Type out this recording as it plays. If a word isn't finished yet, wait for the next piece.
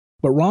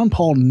But Ron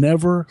Paul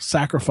never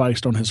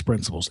sacrificed on his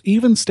principles.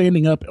 Even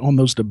standing up on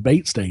those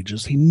debate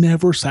stages, he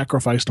never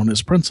sacrificed on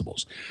his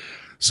principles.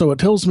 So it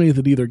tells me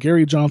that either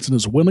Gary Johnson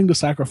is willing to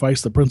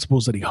sacrifice the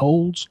principles that he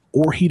holds,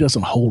 or he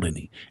doesn't hold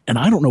any. And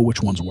I don't know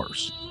which one's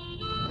worse.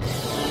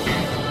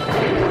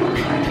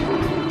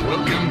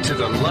 Welcome to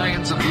the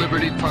Lions of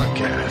Liberty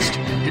podcast.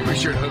 Here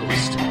is your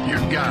host, your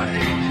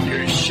guide,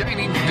 your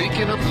shining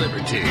beacon of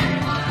liberty,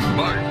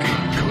 Mark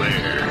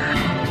Claire.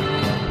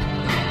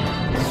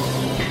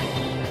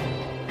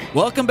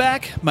 Welcome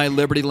back, my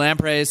Liberty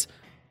Lampreys,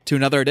 to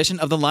another edition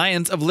of the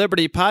Lions of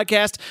Liberty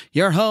podcast,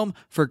 your home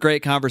for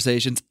great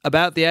conversations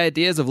about the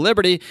ideas of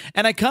liberty.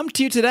 And I come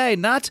to you today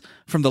not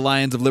from the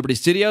Lions of Liberty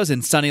studios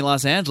in sunny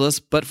Los Angeles,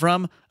 but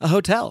from a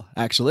hotel,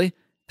 actually,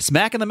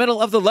 smack in the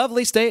middle of the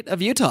lovely state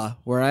of Utah,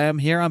 where I am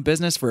here on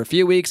business for a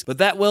few weeks. But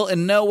that will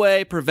in no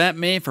way prevent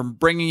me from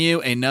bringing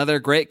you another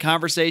great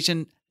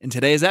conversation in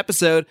today's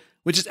episode,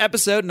 which is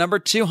episode number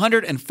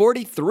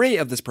 243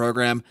 of this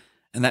program.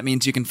 And that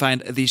means you can find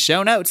the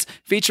show notes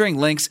featuring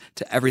links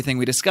to everything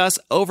we discuss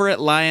over at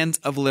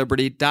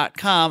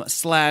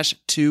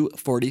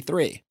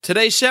lionsofliberty.com/243.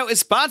 Today's show is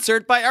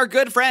sponsored by our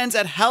good friends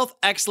at Health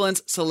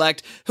Excellence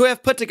Select, who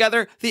have put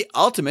together the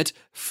ultimate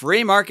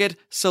free market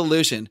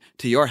solution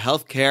to your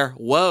healthcare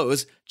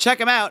woes. Check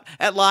them out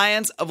at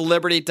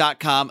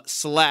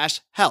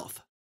lionsofliberty.com/health.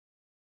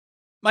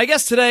 My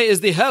guest today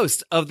is the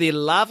host of the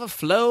Lava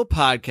Flow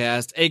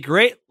podcast, a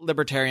great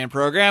libertarian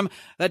program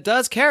that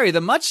does carry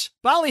the much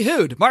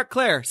ballyhooed Mark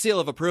Claire seal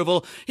of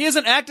approval. He is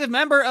an active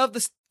member of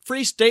the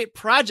Free State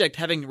Project,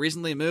 having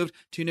recently moved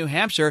to New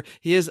Hampshire.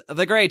 He is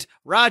the great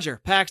Rodger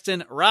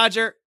Paxton.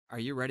 Rodger, are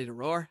you ready to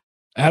roar?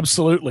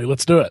 Absolutely.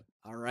 Let's do it.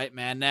 All right,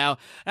 man. Now,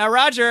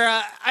 Rodger,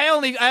 I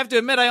have to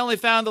admit, I only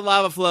found the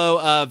Lava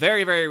Flow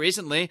very, very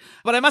recently,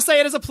 but I must say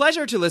it is a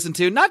pleasure to listen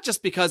to, not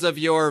just because of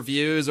your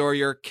views or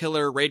your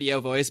killer radio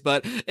voice,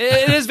 but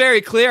it is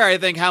very clear, I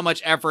think, how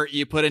much effort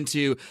you put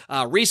into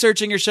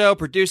researching your show,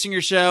 producing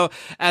your show,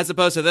 as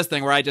opposed to this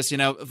thing where I just,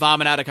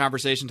 vomit out a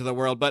conversation to the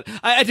world. But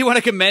I do want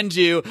to commend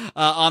you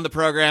on the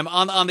program,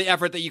 on the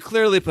effort that you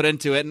clearly put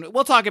into it, and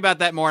we'll talk about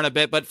that more in a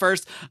bit. But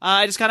first,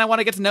 I just kind of want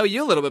to get to know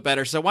you a little bit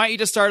better. So why don't you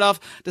just start off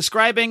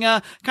describing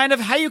kind of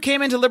how you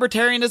came into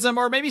libertarianism,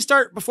 or maybe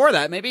start before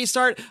that. Maybe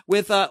start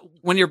with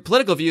when your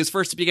political views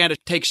first began to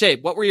take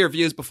shape. What were your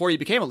views before you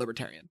became a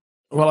libertarian?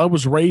 Well, I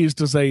was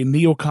raised as a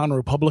neocon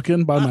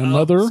Republican by my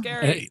mother.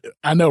 Scary.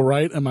 I know,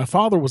 right? And my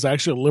father was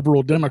actually a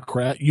liberal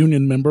Democrat,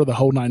 union member, the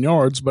whole nine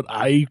yards, but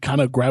I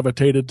kind of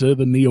gravitated to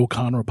the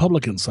neocon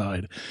Republican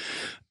side.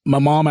 My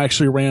mom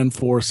actually ran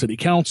for city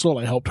council.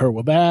 I helped her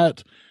with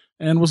that,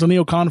 and was a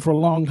neocon for a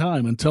long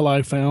time until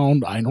I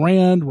found Ayn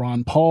Rand,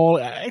 Ron Paul.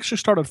 I actually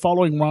started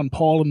following Ron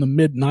Paul in the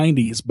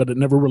mid-'90s, but it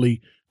never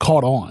really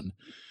caught on.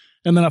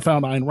 And then I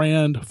found Ayn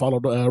Rand,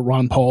 followed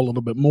Ron Paul a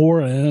little bit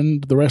more,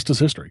 and the rest is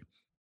history.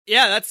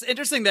 Yeah, that's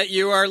interesting that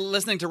you are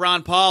listening to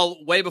Ron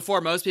Paul way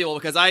before most people,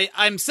 because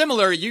I'm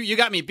similar. You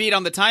got me beat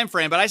on the time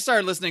frame, but I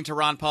started listening to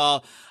Ron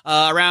Paul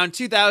around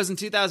 2000,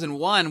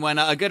 2001, when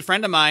a good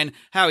friend of mine,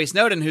 Howie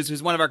Snowden,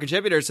 who's one of our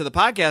contributors to the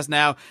podcast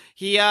now,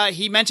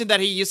 he mentioned that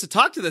he used to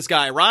talk to this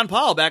guy, Ron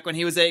Paul, back when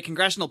he was a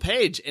congressional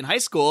page in high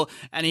school.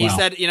 And he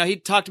said, he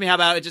talked to me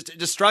about it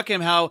just struck him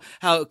how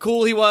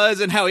cool he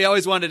was and how he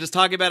always wanted to just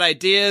talk about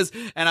ideas.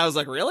 And I was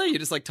like, really? You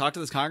just talk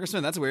to this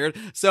congressman? That's weird.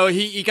 So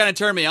he kind of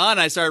turned me on,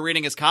 and I started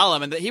reading his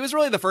column, and he was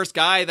really the first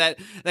guy that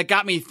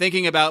got me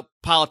thinking about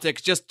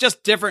politics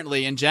just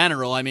differently in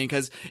general. I mean,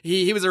 because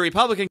he was a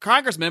Republican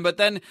congressman, but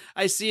then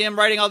I see him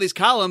writing all these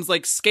columns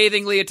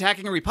scathingly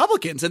attacking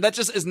Republicans, and that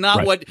just is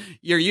not what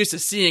you're used to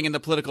seeing in the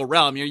political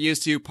realm. You're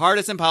used to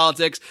partisan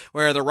politics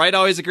where the right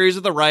always agrees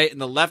with the right and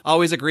the left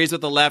always agrees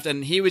with the left,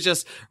 and he was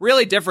just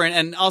really different,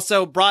 and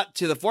also brought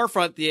to the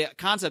forefront the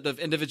concept of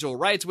individual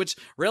rights, which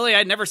really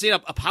I'd never seen a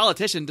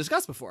politician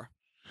discuss before.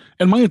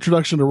 And my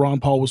introduction to Ron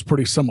Paul was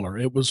pretty similar.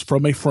 It was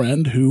from a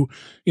friend who,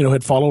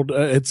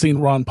 had seen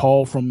Ron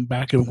Paul from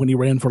back when he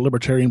ran for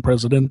Libertarian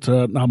president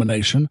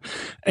nomination.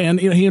 And,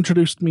 he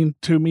introduced me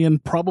to me in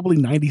probably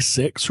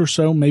 96 or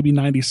so, maybe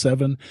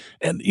 97.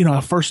 And, I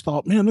first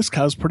thought, man, this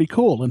guy's pretty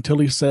cool, until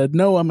he said,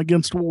 no, I'm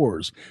against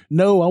wars.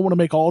 No, I want to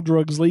make all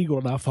drugs legal.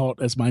 And I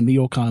thought, as my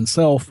neocon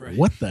self,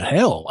 what the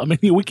hell? I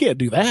mean, we can't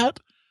do that.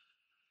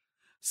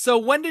 So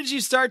when did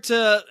you start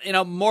to,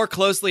 more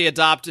closely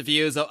adopt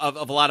views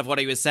of a lot of what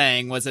he was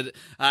saying? Was it,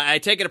 I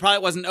take it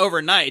probably wasn't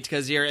overnight,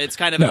 because it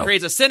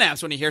creates a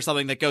synapse when you hear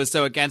something that goes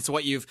so against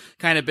what you've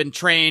kind of been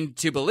trained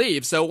to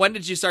believe. So when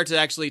did you start to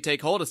actually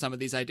take hold of some of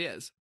these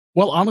ideas?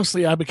 Well,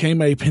 honestly, I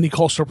became a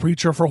Pentecostal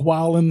preacher for a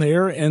while in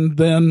there, and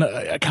then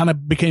I kind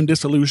of became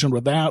disillusioned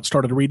with that,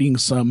 started reading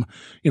some,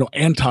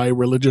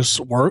 anti-religious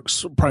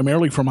works,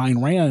 primarily from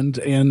Ayn Rand,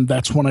 and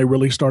that's when I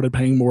really started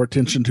paying more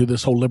attention to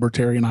this whole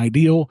libertarian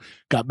ideal,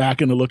 got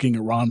back into looking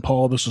at Ron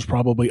Paul. This was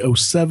probably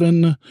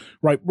 2007,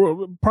 right,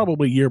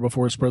 probably a year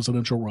before his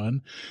presidential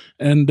run,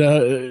 and,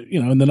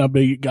 and then I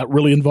got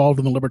really involved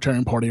in the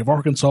Libertarian Party of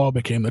Arkansas,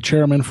 became the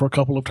chairman for a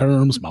couple of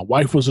terms. My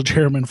wife was a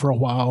chairman for a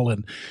while,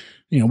 and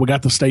we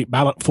got the state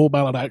ballot, full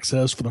ballot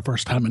access for the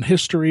first time in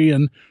history.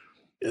 And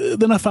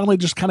then I finally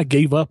just kind of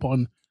gave up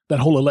on that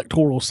whole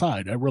electoral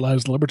side. I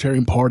realized the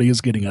Libertarian Party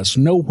is getting us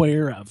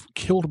nowhere. I've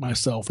killed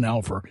myself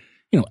now for,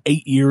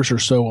 8 years or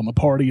so on the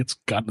party. It's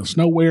gotten us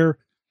nowhere.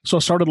 So I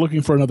started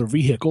looking for another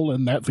vehicle,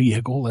 and that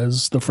vehicle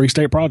is the Free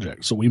State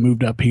Project. So we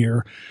moved up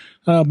here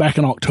back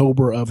in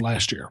October of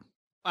last year.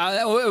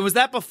 Was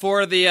that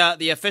before the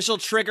official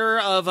trigger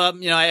of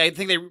I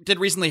think they did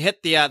recently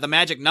hit the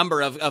magic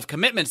number of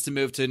commitments to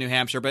move to New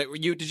Hampshire, but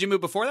did you move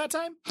before that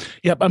time?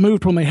 Yep, I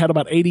moved when they had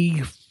about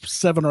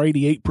 87 or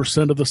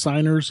 88% of the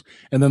signers,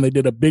 and then they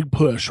did a big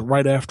push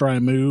right after I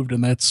moved,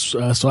 and that's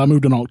so I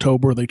moved in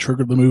October. They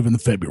triggered the move in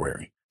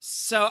February.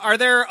 So are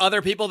there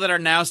other people that are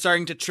now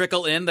starting to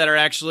trickle in that are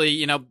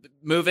actually,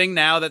 moving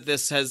now that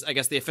this has, I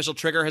guess, the official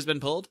trigger has been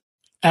pulled?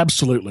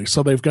 Absolutely.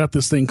 So they've got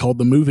this thing called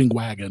the moving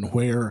wagon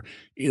where,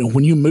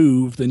 when you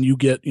move, then you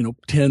get,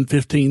 10,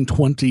 15,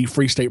 20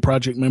 Free State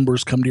Project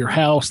members come to your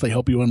house. They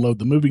help you unload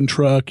the moving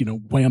truck,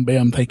 wham,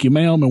 bam, thank you,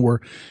 ma'am. And we're,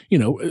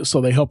 so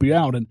they help you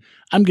out. And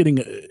I'm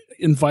getting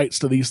invites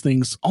to these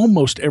things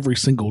almost every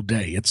single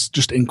day. It's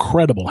just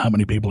incredible how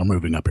many people are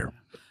moving up here.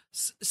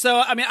 So,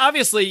 I mean,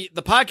 obviously,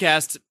 the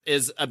podcast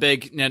is a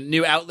big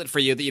new outlet for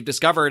you that you've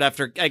discovered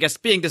after, I guess,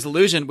 being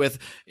disillusioned with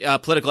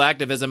political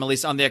activism, at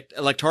least on the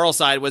electoral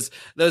side. Was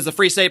the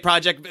Free State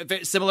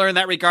Project similar in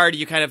that regard?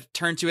 You kind of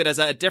turned to it as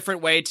a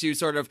different way to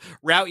sort of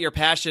route your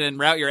passion and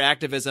route your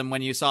activism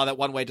when you saw that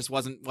one way just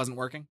wasn't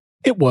working?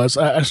 It was.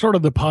 I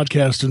started the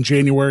podcast in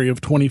January of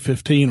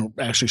 2015,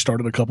 or actually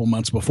started a couple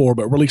months before,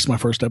 but released my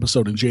first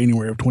episode in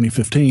January of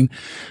 2015.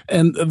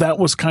 And that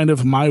was kind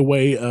of my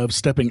way of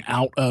stepping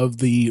out of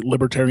the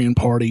Libertarian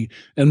Party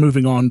and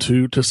moving on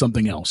to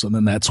something else. And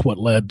then that's what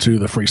led to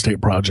the Free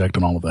State Project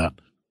and all of that.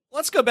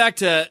 Let's go back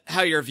to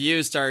how your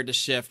views started to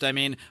shift. I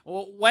mean,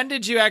 when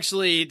did you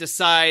actually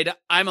decide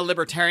I'm a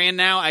libertarian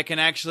now? I can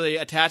actually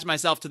attach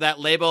myself to that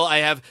label. I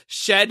have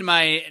shed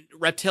my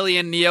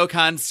reptilian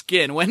neocon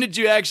skin. When did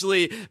you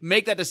actually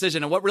make that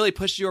decision, and what really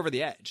pushed you over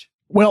the edge?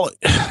 Well,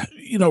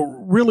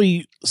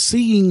 really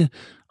seeing,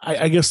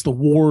 I guess, the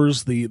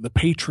wars, the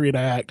Patriot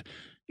Act,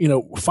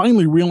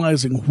 finally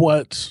realizing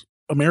what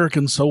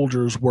American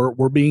soldiers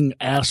were being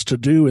asked to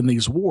do in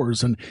these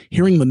wars, and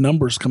hearing the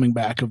numbers coming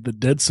back of the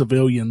dead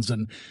civilians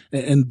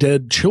and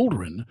dead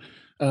children.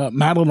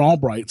 Madeleine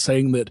Albright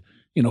saying that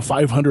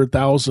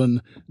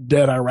 500,000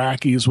 dead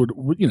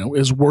Iraqis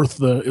is worth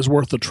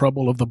the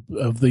trouble of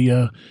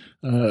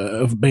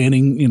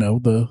banning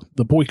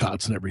the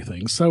boycotts and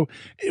everything. So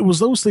it was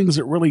those things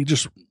that really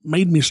just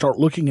made me start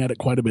looking at it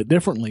quite a bit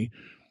differently.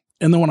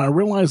 And then when I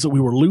realized that we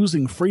were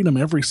losing freedom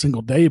every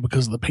single day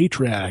because of the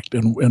Patriot Act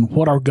and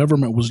what our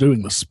government was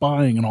doing, the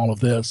spying and all of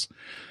this,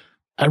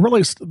 I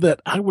realized that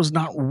I was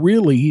not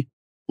really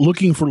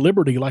looking for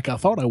liberty like I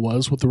thought I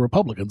was with the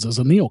Republicans as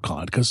a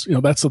neocon. Because,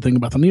 that's the thing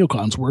about the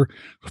neocons. We're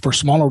for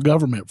smaller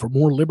government, for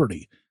more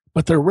liberty,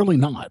 but they're really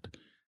not.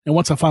 And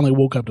once I finally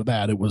woke up to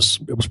that, it was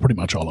pretty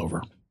much all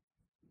over.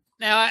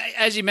 Now,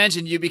 as you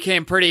mentioned, you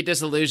became pretty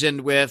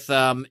disillusioned with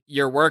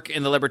your work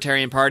in the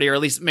Libertarian Party, or at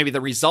least maybe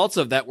the results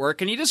of that work.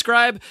 Can you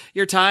describe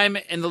your time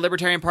in the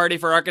Libertarian Party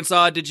for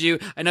Arkansas?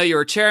 I know you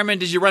were chairman.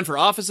 Did you run for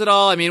office at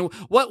all? I mean,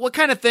 what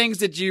kind of things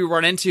did you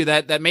run into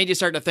that made you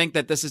start to think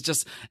that this is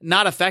just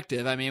not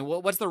effective? I mean,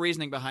 what's the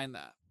reasoning behind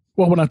that?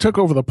 Well, when I took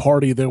over the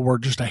party, there were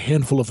just a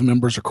handful of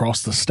members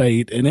across the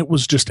state, and it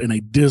was just in a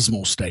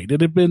dismal state.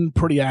 It had been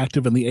pretty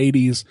active in the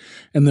 80s,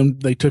 and then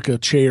they took a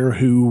chair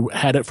who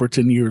had it for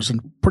 10 years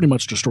and pretty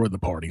much destroyed the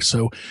party.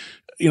 So,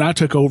 I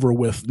took over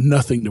with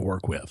nothing to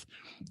work with.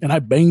 And I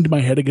banged my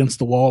head against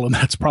the wall, and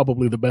that's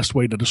probably the best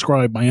way to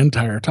describe my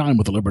entire time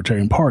with the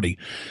Libertarian Party.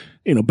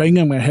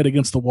 Banging my head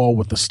against the wall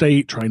with the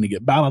state, trying to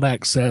get ballot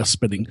access,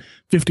 spending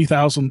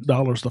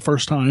 $50,000 the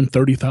first time,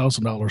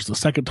 $30,000 the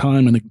second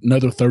time, and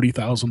another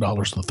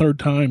 $30,000 the third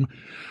time.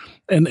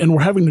 And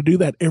we're having to do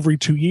that every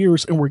 2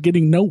 years, and we're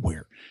getting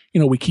nowhere.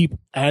 We keep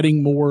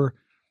adding more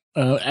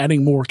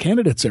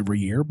candidates every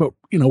year, but,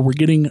 we're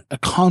getting a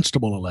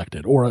constable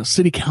elected or a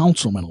city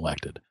councilman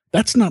elected.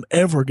 That's not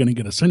ever going to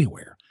get us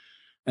anywhere.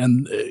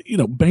 And,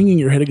 banging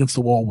your head against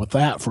the wall with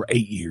that for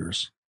 8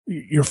 years,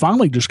 you're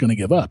finally just going to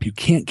give up. You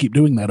can't keep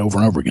doing that over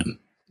and over again.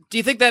 Do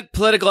you think that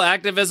political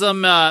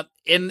activism,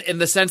 in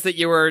the sense that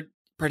you were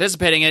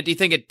participating in it, do you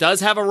think it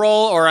does have a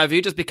role, or have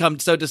you just become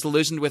so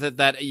disillusioned with it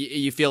that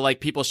you feel like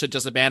people should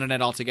just abandon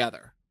it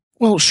altogether?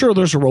 Well, sure,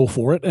 there's a role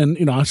for it.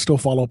 And, I still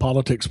follow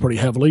politics pretty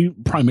heavily,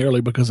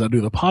 primarily because I do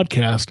the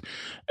podcast.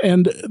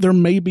 And there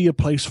may be a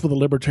place for the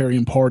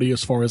Libertarian Party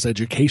as far as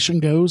education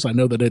goes. I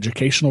know that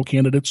educational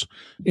candidates,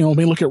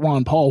 look at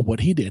Ron Paul,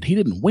 what he did. He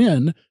didn't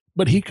win,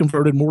 but he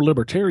converted more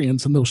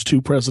libertarians in those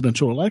 2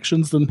 presidential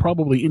elections than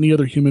probably any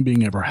other human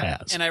being ever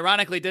has. And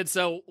ironically did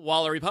so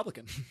while a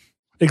Republican.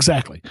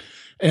 Exactly.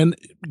 And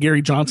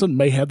Gary Johnson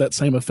may have that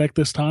same effect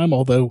this time,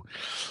 although,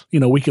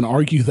 we can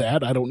argue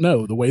that. I don't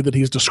know. The way that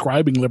he's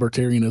describing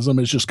libertarianism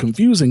is just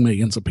confusing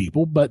millions of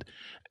people, but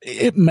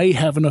it may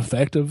have an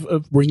effect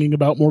of bringing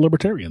about more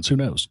libertarians. Who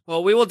knows?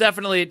 Well, we will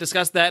definitely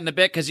discuss that in a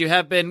bit because you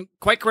have been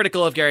quite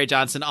critical of Gary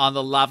Johnson on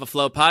the Lava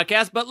Flow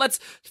podcast. But let's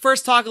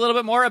first talk a little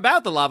bit more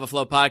about the Lava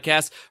Flow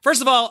podcast. First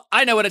of all,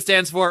 I know what it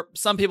stands for.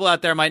 Some people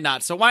out there might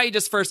not. So why don't you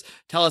just first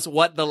tell us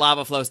what the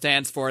Lava Flow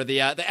stands for? The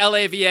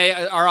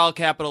LAVA are all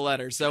capital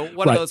letters. So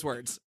what are those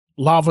words?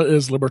 Lava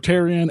is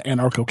libertarian,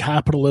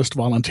 anarcho-capitalist,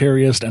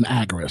 voluntarist, and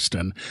agorist.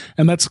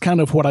 And that's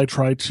kind of what I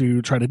try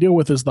to deal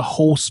with is the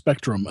whole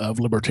spectrum of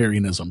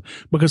libertarianism.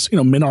 Because,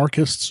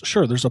 minarchists,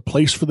 sure, there's a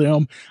place for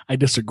them. I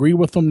disagree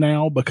with them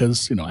now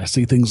because, I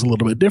see things a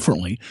little bit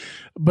differently.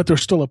 But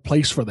there's still a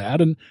place for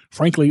that. And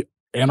frankly,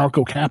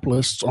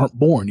 anarcho-capitalists aren't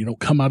born. You don't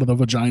come out of the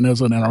vagina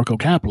as an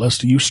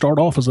anarcho-capitalist. You start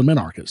off as a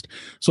minarchist.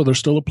 So there's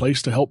still a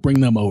place to help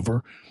bring them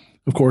over.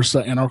 Of course,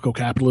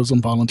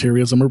 anarcho-capitalism,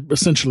 voluntarism are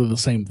essentially the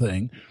same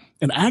thing.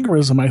 And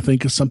agorism, I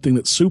think, is something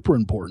that's super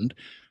important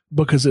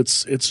because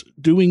it's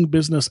doing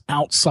business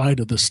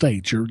outside of the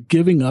state. You're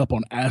giving up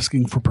on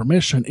asking for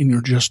permission and you're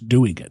just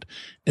doing it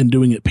and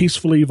doing it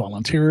peacefully,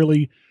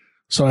 voluntarily.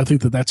 So I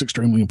think that that's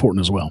extremely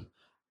important as well.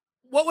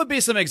 What would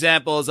be some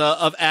examples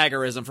of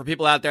agorism for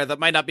people out there that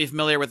might not be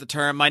familiar with the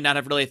term, might not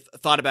have really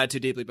thought about it too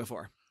deeply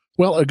before?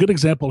 Well, a good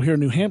example here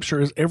in New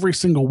Hampshire is every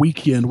single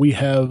weekend we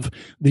have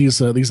these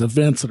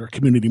events that are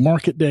community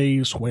market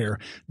days where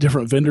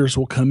different vendors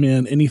will come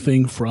in,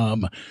 anything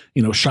from,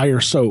 Shire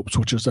Soaps,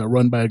 which is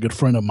run by a good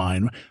friend of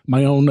mine.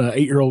 My own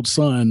 8-year-old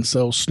son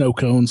sells snow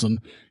cones and,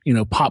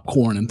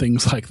 popcorn and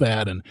things like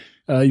that. And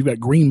you've got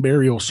green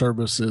burial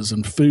services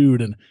and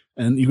food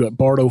and you've got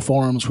Bardo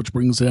Farms, which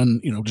brings in,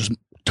 just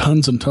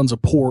tons and tons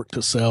of pork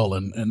to sell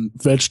and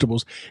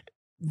vegetables.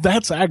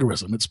 That's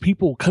agorism. It's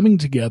people coming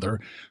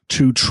together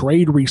to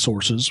trade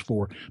resources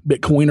for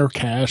Bitcoin or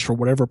cash for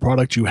whatever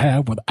product you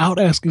have without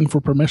asking for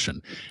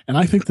permission. And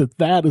I think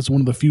that is one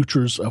of the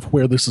futures of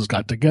where this has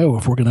got to go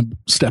if we're going to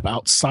step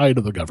outside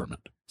of the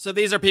government. So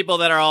these are people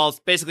that are all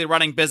basically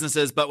running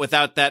businesses, but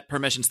without that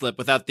permission slip,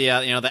 without the,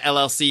 the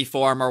LLC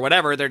form or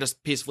whatever. They're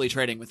just peacefully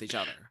trading with each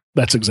other.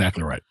 That's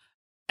exactly right.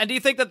 And do you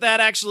think that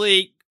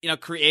actually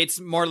creates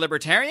more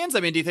libertarians? I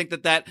mean, do you think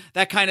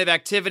that kind of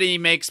activity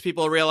makes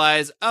people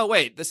realize, oh,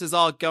 wait, this is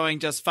all going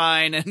just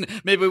fine, and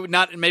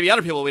maybe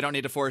other people we don't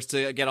need to force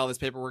to get all this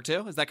paperwork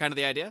too? Is that kind of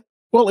the idea?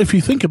 Well, if you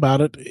think about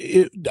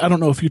it, I don't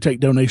know if you take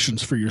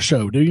donations for your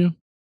show, do you?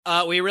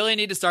 We really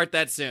need to start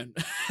that soon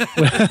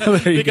Well,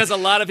 because a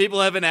lot of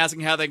people have been asking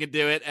how they could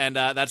do it, and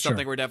that's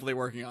something we're definitely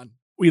working on.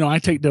 I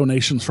take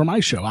donations for my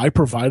show. I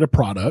provide a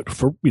product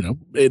for,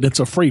 it's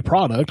a free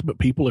product, but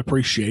people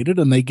appreciate it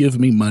and they give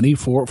me money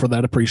for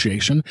that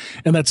appreciation.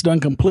 And that's done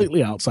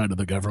completely outside of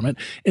the government.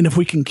 And if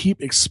we can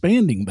keep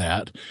expanding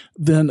that,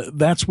 then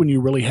that's when you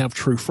really have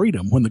true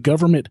freedom. When the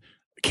government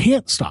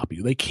can't stop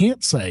you. They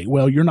can't say,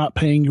 well, you're not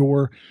paying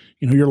your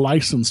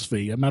license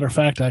fee. As a matter of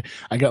fact,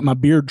 I got my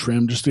beard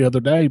trimmed just the other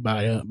day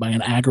by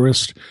an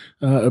agorist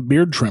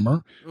beard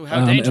trimmer. Ooh,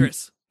 how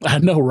dangerous. I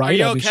know, right? Are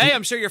you okay?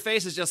 I'm sure your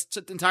face is just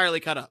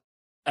entirely cut up.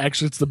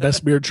 Actually, it's the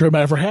best beard trim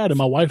I ever had. And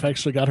my wife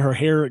actually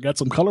got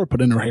some color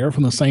put in her hair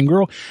from the same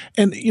girl.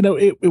 And,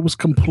 it was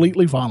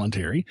completely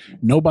voluntary.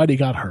 Nobody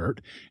got hurt.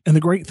 And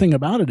the great thing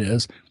about it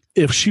is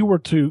if she were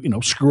to,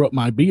 screw up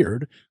my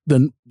beard,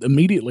 then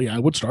immediately I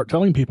would start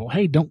telling people,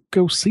 hey, don't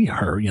go see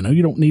her. You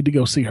don't need to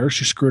go see her.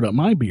 She screwed up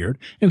my beard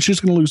and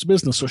she's going to lose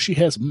business. So she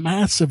has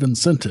massive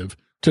incentive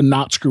to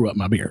not screw up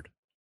my beard.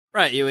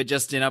 Right. You would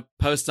just,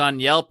 post on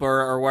Yelp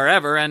or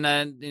wherever and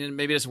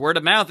maybe just word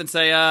of mouth and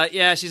say,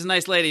 yeah, she's a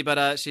nice lady,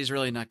 but she's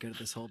really not good at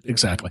this whole deal.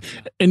 Exactly.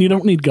 Yeah. And you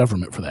don't need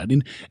government for that.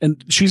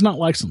 And she's not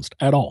licensed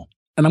at all.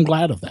 And I'm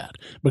glad of that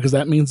because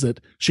that means that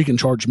she can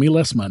charge me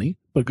less money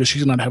because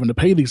she's not having to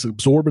pay these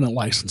exorbitant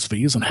license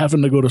fees and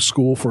having to go to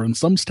school for, in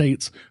some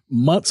states,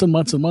 months and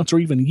months and months or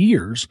even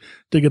years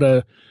to get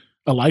a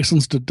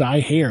license to dye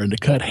hair and to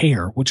cut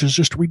hair, which is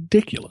just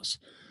ridiculous.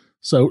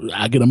 So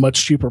I get a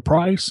much cheaper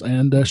price,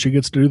 and she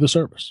gets to do the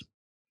service.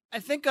 I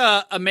think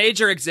a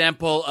major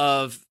example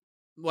of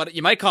what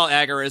you might call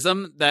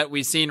agorism that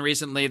we've seen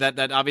recently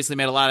that obviously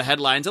made a lot of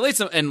headlines, at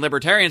least in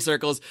libertarian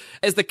circles,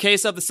 is the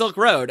case of the Silk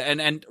Road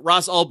and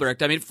Ross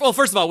Ulbricht. I mean, well,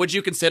 first of all, would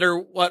you consider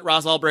what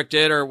Ross Ulbricht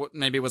did or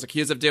maybe was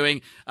accused of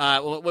doing?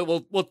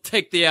 We'll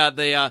take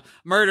the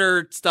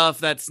murder stuff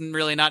that's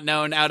really not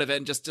known out of it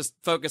and just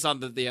focus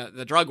on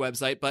the drug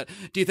website. But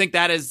do you think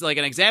that is like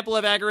an example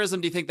of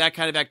agorism? Do you think that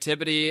kind of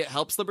activity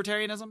helps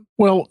libertarianism?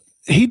 Well,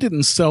 he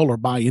didn't sell or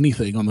buy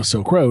anything on the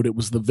Silk Road. It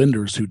was the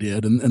vendors who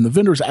did. And the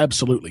vendors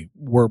absolutely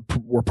were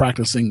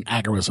practicing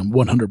agorism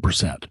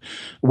 100%,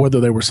 whether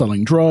they were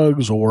selling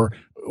drugs or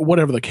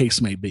whatever the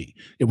case may be.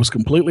 It was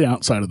completely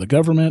outside of the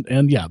government.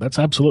 And yeah, that's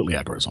absolutely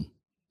agorism.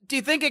 Do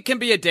you think it can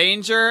be a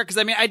danger? Because,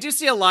 I mean, I do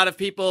see a lot of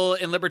people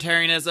in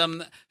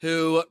libertarianism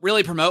who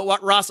really promote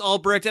what Ross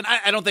Ulbricht, and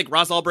I don't think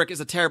Ross Ulbricht is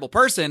a terrible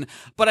person,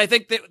 but I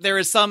think that there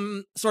is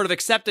some sort of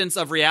acceptance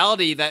of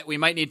reality that we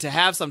might need to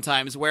have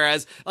sometimes.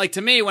 Whereas, like,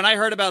 to me, when I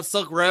heard about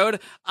Silk Road,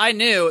 I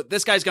knew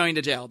this guy's going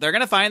to jail. They're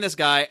going to find this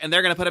guy, and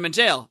they're going to put him in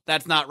jail.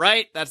 That's not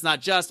right. That's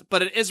not just,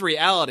 but it is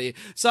reality.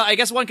 So I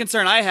guess one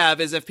concern I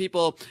have is if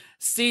people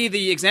see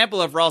the example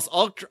of Ross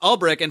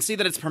Ulbricht and see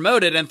that it's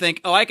promoted and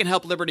think, oh, I can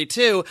help liberty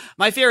too.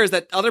 My fear is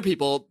that other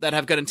people that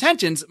have good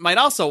intentions might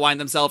also wind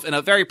themselves in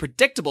a very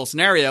predictable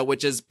scenario,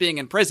 which is being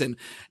in prison.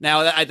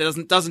 Now,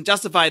 that doesn't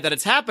justify that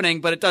it's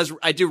happening, but it does.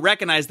 I do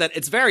recognize that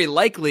it's very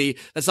likely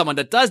that someone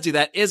that does do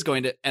that is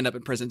going to end up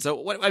in prison. So,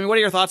 what are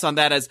your thoughts on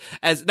that as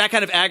that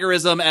kind of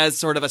agorism as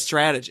sort of a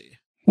strategy?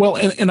 Well,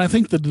 and I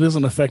think that it is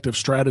an effective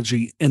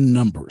strategy in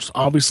numbers.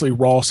 Obviously,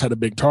 Ross had a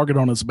big target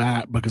on his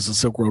back because the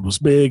Silk Road was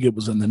big. It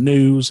was in the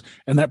news,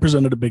 and that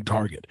presented a big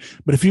target.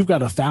 But if you've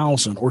got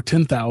 1,000 or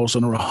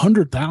 10,000 or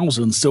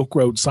 100,000 Silk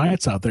Road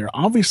sites out there,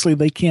 obviously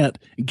they can't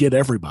get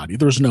everybody.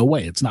 There's no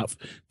way. It's not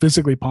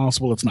physically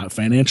possible. It's not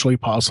financially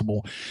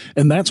possible.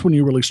 And that's when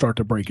you really start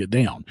to break it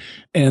down.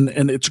 And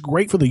it's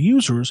great for the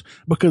users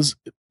because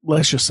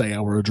let's just say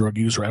I were a drug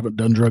user. I haven't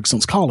done drugs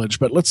since college,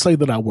 but let's say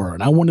that I were,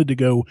 and I wanted to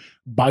go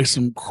buy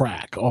some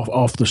crack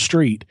off the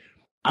street.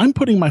 I'm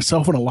putting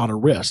myself in a lot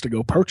of risk to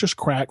go purchase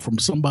crack from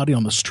somebody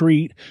on the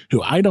street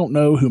who I don't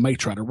know, who may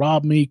try to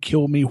rob me,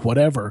 kill me,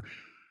 whatever.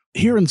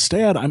 Here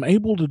instead, I'm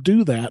able to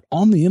do that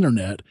on the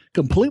internet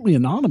completely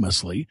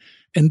anonymously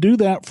and do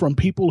that from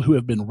people who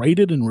have been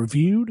rated and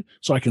reviewed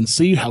so I can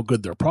see how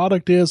good their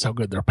product is, how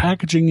good their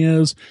packaging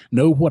is,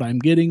 know what I'm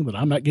getting, that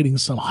I'm not getting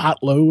some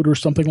hot load or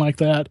something like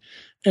that.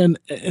 And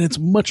it's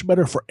much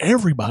better for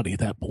everybody at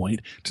that point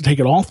to take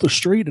it off the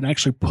street and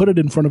actually put it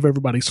in front of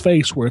everybody's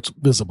face where it's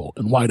visible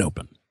and wide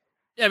open.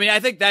 I mean,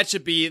 I think that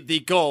should be the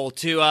goal,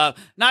 to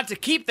not to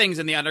keep things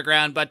in the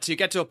underground, but to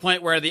get to a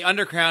point where the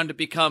underground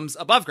becomes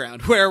above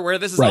ground, where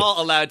this is right. all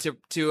allowed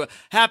to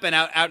happen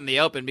out in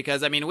the open.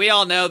 Because, I mean, we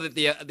all know that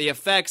the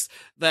effects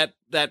that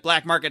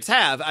black markets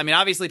have. I mean,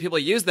 obviously people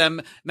use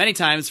them many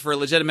times for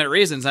legitimate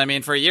reasons. I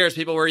mean, for years,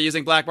 people were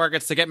using black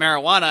markets to get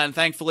marijuana, and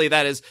thankfully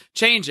that is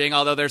changing,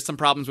 although there's some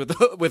problems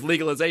with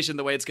legalization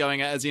the way it's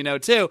going, as you know,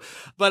 too.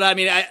 But I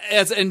mean,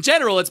 as in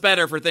general, it's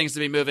better for things to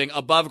be moving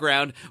above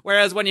ground.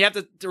 Whereas when you have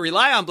to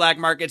rely on black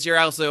markets, you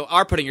also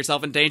are putting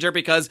yourself in danger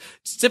because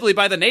simply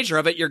by the nature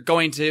of it, you're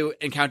going to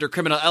encounter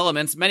criminal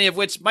elements, many of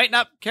which might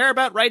not care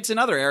about rights in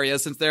other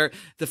areas since they're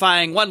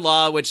defying one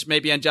law, which may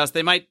be unjust.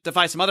 They might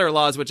defy some other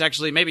laws, which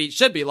actually maybe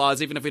should be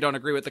laws, even if we don't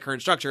agree with the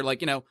current structure,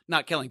 like,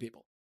 not killing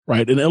people.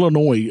 Right. In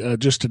Illinois,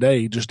 just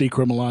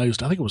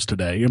decriminalized, I think it was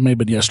today, it may have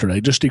been yesterday,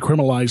 just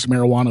decriminalized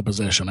marijuana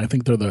possession. I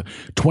think they're the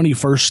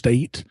 21st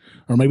state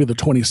or maybe the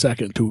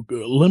 22nd to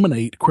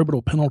eliminate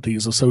criminal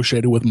penalties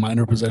associated with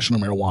minor possession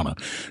of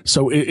marijuana.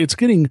 So it's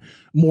getting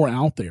more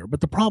out there.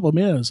 But the problem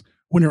is,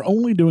 when you're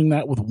only doing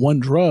that with one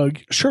drug,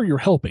 sure, you're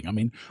helping. I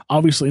mean,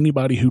 obviously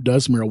anybody who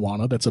does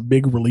marijuana, that's a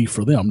big relief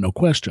for them, no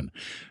question.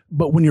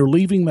 But when you're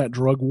leaving that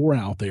drug war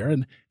out there,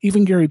 and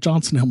even Gary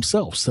Johnson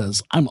himself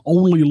says, I'm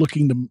only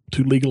looking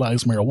to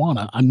legalize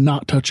marijuana, I'm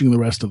not touching the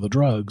rest of the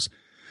drugs,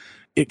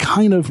 it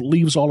kind of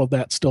leaves all of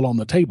that still on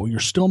the table. You're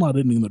still not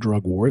ending the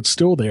drug war. It's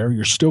still there.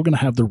 You're still going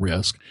to have the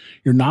risk.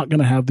 You're not going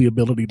to have the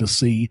ability to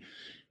see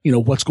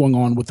what's going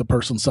on with the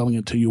person selling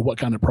it to you, what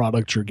kind of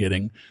product you're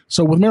getting.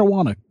 So with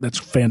marijuana, that's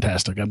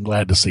fantastic. I'm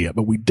glad to see it,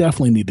 but we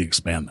definitely need to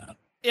expand that.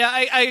 Yeah,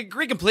 I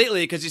agree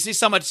completely, because you see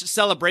so much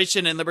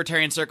celebration in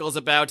libertarian circles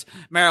about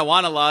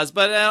marijuana laws,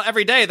 but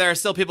every day there are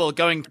still people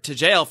going to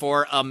jail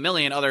for a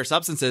million other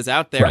substances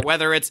out there, right.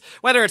 whether it's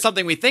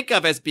something we think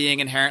of as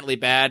being inherently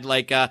bad,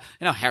 like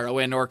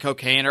heroin or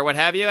cocaine or what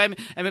have you. I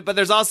mean, but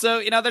there's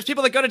also there's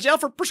people that go to jail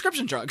for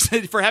prescription drugs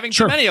for having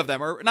sure. too many of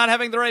them or not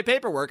having the right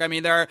paperwork. I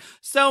mean, there are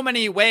so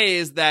many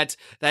ways that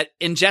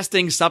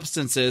ingesting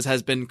substances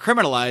has been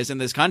criminalized in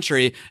this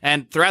country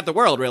and throughout the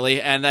world, really.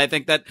 And I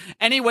think that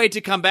any way to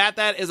combat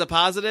that is a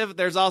positive.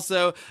 There's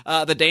also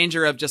the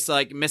danger of just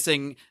like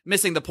missing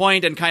the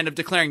point and kind of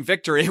declaring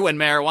victory when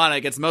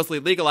marijuana gets mostly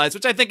legalized,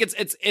 which I think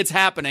it's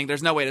happening.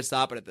 There's no way to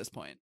stop it at this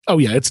point. Oh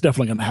yeah, it's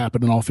definitely going to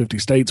happen in all 50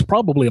 states,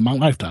 probably in my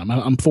lifetime.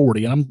 I'm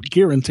 40, and I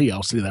guarantee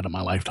I'll see that in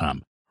my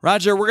lifetime.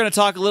 Rodger, we're going to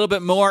talk a little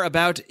bit more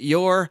about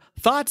your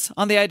thoughts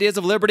on the ideas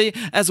of liberty,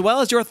 as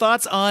well as your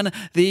thoughts on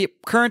the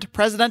current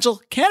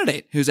presidential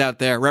candidate who's out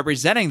there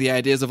representing the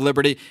ideas of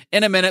liberty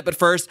in a minute. But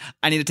first,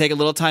 I need to take a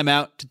little time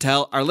out to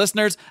tell our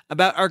listeners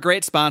about our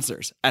great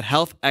sponsors at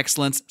Health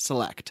Excellence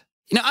Select.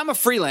 I'm a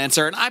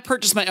freelancer and I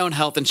purchased my own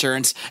health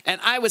insurance, and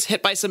I was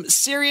hit by some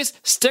serious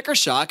sticker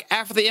shock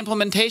after the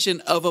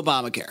implementation of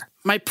Obamacare.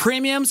 My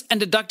premiums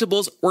and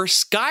deductibles were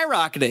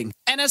skyrocketing.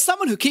 And as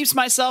someone who keeps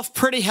myself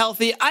pretty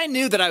healthy, I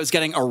knew that I was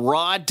getting a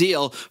raw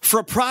deal for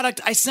a product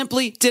I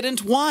simply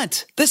didn't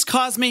want. This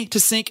caused me to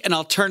seek an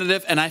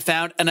alternative, and I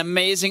found an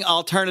amazing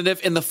alternative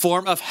in the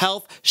form of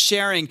health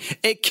sharing,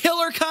 a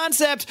killer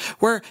concept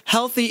where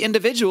healthy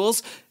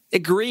individuals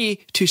agree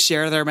to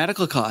share their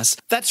medical costs.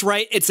 That's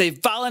right. It's a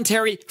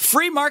voluntary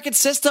free market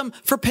system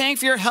for paying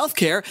for your health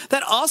care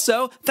that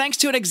also, thanks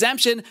to an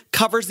exemption,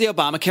 covers the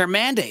Obamacare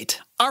mandate.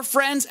 Our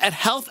friends at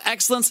Health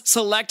Excellence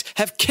Select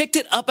have kicked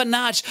it up a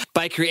notch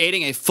by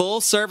creating a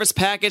full service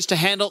package to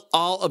handle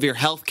all of your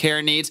health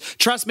care needs.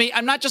 Trust me,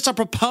 I'm not just a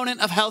proponent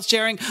of health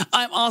sharing,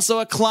 I'm also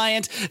a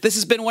client. This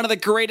has been one of the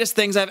greatest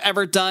things I've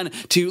ever done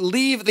to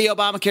leave the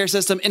Obamacare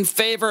system in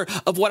favor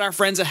of what our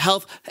friends at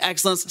Health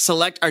Excellence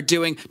Select are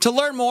doing. To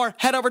learn more,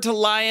 head over to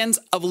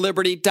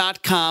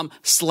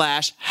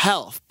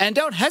lionsofliberty.com/health. And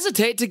don't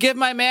hesitate to give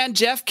my man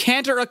Jeff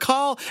Cantor a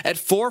call at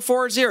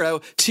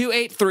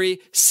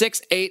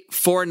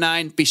 440-283-6849.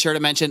 Be sure to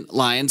mention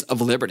Lions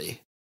of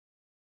Liberty.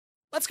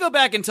 Let's go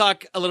back and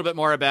talk a little bit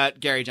more about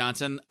Gary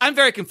Johnson. I'm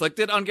very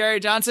conflicted on Gary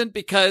Johnson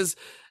because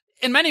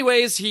in many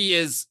ways he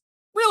is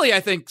really, I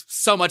think,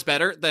 so much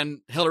better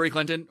than Hillary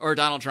Clinton or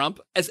Donald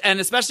Trump. And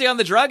especially on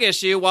the drug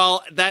issue,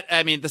 while that,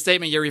 I mean, the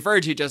statement you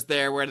referred to just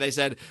there where they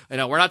said,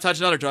 we're not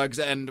touching other drugs.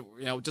 And,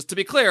 just to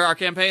be clear, our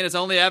campaign is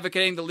only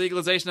advocating the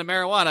legalization of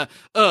marijuana.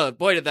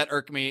 Boy, did that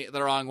irk me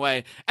the wrong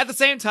way. At the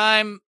same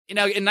time, in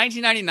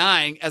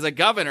 1999, as a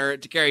governor,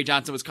 Gary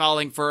Johnson was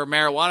calling for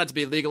marijuana to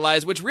be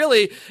legalized, which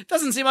really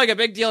doesn't seem like a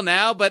big deal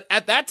now. But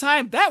at that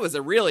time, that was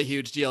a really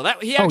huge deal.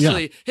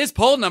 His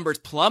poll numbers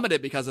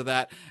plummeted because of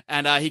that,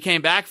 and he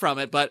came back from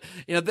it. But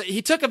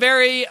he took a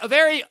very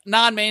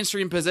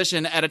non-mainstream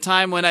position at a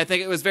time when I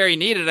think it was very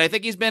needed. I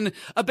think he's been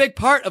a big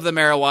part of the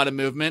marijuana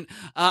movement.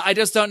 I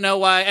just don't know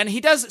why. And he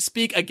does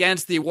speak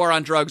against the war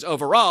on drugs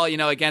overall.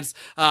 Against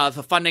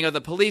the funding of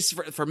the police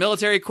for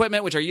military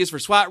equipment, which are used for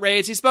SWAT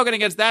raids. He's spoken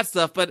against that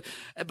stuff, but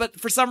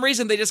for some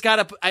reason they just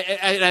got to.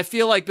 I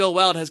feel like Bill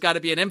Weld has got to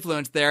be an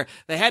influence there.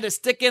 They had to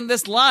stick in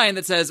this line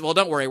that says, "Well,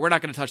 don't worry, we're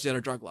not going to touch the other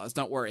drug laws.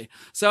 Don't worry."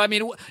 So, I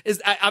mean,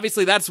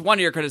 obviously that's one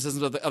of your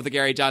criticisms of the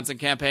Gary Johnson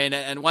campaign,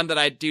 and one that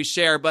I do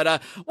share.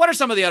 But what are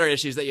some of the other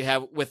issues that you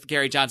have with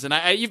Gary Johnson?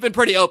 You've been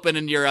pretty open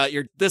in your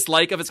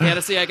dislike of his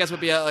candidacy, I guess would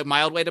be a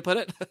mild way to put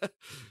it.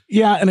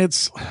 Yeah, and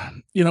it's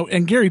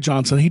and Gary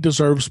Johnson, he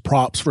deserves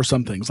props for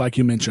some things, like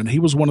you mentioned. He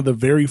was one of the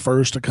very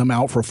first to come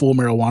out for full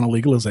marijuana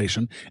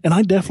legalization. And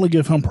I definitely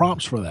give him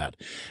props for that.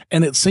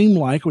 And it seemed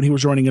like when he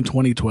was running in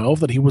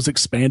 2012 that he was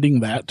expanding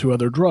that to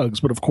other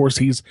drugs. But of course,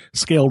 he's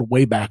scaled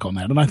way back on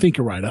that. And I think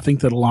you're right. I think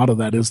that a lot of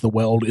that is the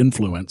Weld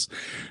influence.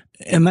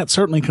 And that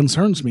certainly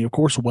concerns me. Of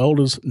course, Weld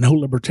is no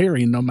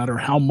libertarian, no matter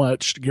how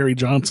much Gary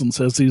Johnson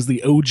says he's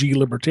the OG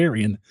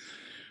libertarian.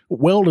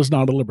 Weld is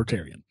not a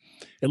libertarian.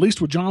 At least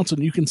with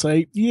Johnson, you can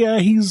say, yeah,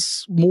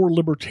 he's more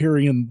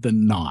libertarian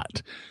than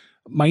not.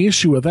 My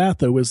issue with that,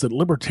 though, is that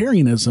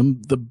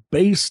libertarianism, the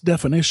base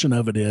definition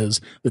of it is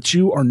that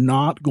you are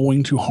not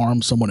going to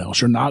harm someone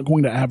else. You're not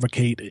going to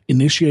advocate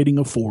initiating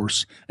a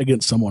force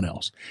against someone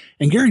else.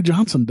 And Gary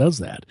Johnson does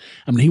that.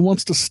 I mean, he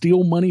wants to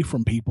steal money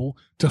from people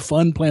to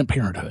fund Planned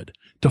Parenthood,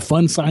 to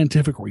fund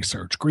scientific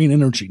research, green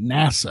energy,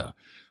 NASA.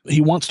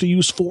 He wants to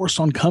use force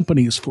on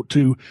companies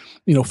to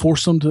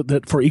force them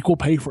for equal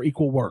pay for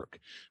equal work.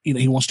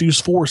 He wants to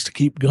use force to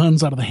keep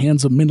guns out of the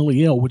hands of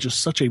mentally ill, which is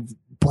such a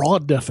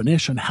broad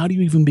definition. How do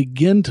you even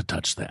begin to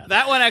touch that?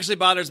 That one actually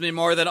bothers me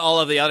more than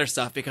all of the other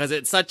stuff because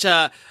it's such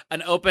an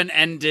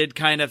open-ended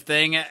kind of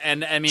thing.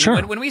 And I mean,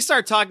 sure. when we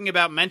start talking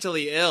about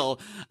mentally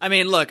ill, I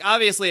mean, look,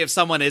 obviously if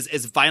someone is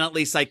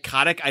violently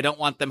psychotic, I don't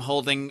want them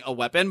holding a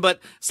weapon, but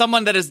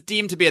someone that is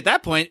deemed to be at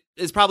that point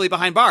is probably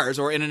behind bars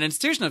or in an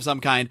institution of some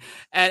kind.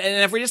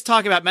 And if we just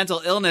talk about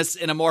mental illness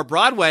in a more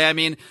broad way, I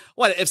mean,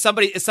 what if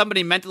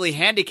somebody mentally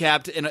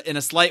handicapped in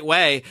a slight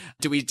way,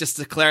 do we just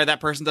declare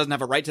that person doesn't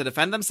have a right to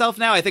defend themselves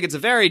now? I think it's a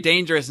very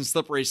dangerous and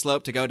slippery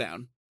slope to go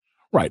down.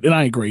 Right, and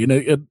I agree.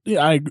 And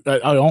I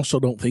also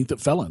don't think that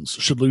felons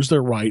should lose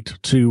their right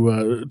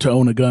to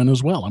own a gun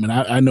as well. I mean,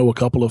 I know a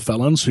couple of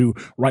felons who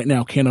right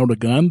now can't own a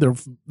gun.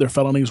 Their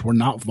felonies were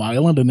not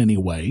violent in any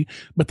way,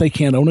 but they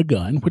can't own a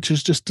gun, which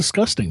is just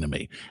disgusting to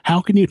me. How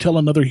can you tell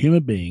another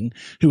human being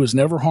who has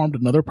never harmed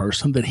another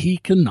person that he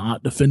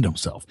cannot defend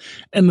himself?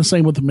 And the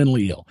same with the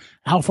mentally ill.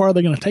 How far are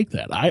they going to take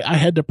that? I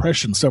had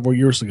depression several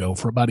years ago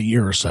for about a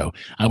year or so.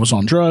 I was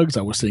on drugs.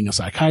 I was seeing a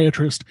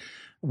psychiatrist.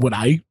 Would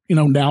I,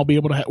 now be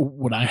able to,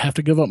 would I have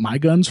to give up my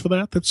guns for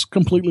that? That's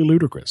completely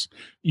ludicrous.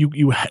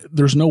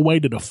 There's no way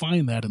to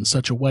define that in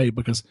such a way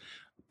because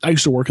I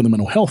used to work in the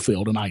mental health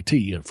field in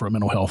IT for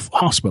mental health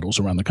hospitals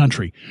around the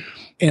country.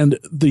 And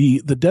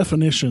the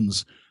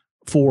definitions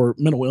for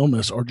mental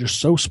illness are just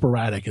so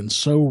sporadic and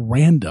so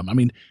random. I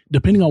mean,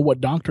 depending on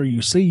what doctor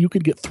you see, you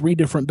could get 3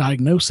 different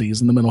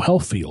diagnoses in the mental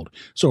health field.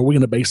 So are we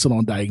going to base it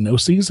on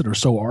diagnoses that are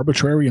so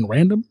arbitrary and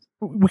random?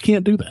 We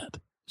can't do that.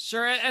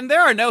 Sure, and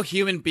there are no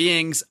human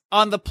beings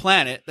on the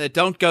planet that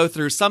don't go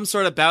through some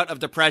sort of bout of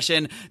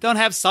depression, don't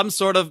have some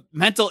sort of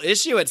mental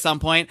issue at some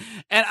point,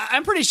 and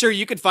I'm pretty sure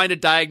you could find a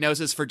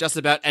diagnosis for just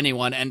about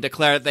anyone and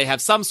declare that they have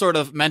some sort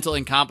of mental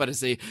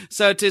incompetency.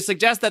 So to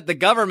suggest that the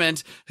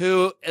government,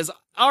 who is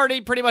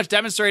already pretty much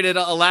demonstrated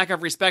a lack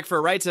of respect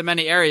for rights in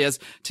many areas,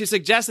 to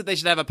suggest that they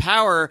should have a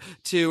power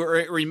to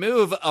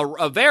remove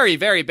a very,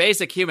 very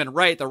basic human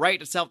right, the right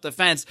to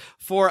self-defense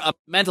for a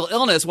mental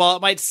illness, while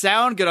it might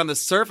sound good on the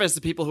surface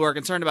to people who are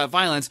concerned about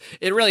violence,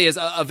 it really is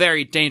a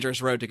very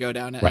dangerous road to go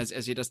down,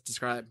 as you just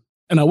described.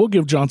 And I will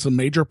give Johnson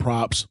major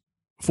props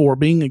for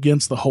being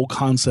against the whole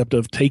concept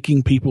of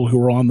taking people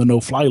who are on the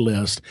no-fly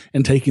list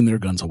and taking their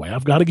guns away.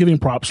 I've got to give him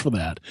props for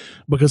that,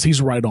 because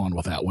he's right on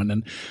with that one.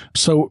 And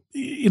so,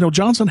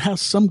 Johnson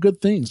has some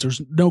good things.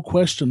 There's no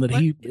question that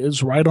he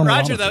is right on.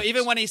 Rodger, though,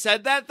 even when he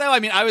said that, though, I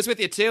mean, I was with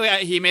you too.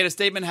 He made a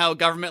statement how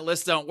government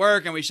lists don't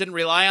work and we shouldn't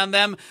rely on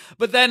them.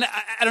 But then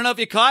I don't know if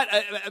you caught.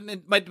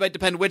 It might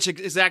depend which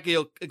exact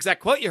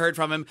quote you heard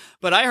from him.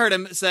 But I heard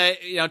him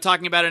say,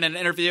 talking about it in an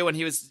interview, and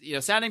he was,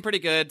 sounding pretty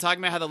good,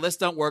 talking about how the lists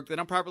don't work. They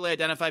don't properly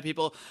identify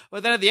people.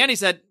 But then at the end, he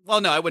said,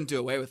 well, no, I wouldn't do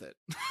away with it.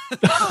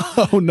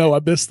 Oh, no, I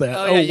missed that.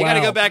 Oh, yeah, you got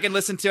to go back and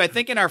listen to, I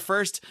think in our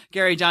first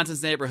Gary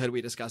Johnson's Neighborhood,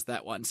 we discussed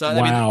that one. So,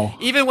 wow. I mean,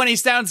 even when he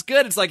sounds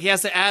good, it's like he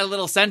has to add a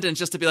little sentence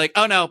just to be like,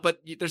 oh, no, but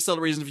there's still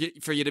a reason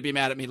for you to be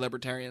mad at me,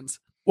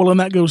 libertarians. Well, and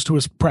that goes to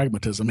his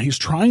pragmatism.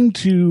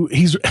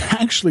 He's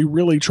actually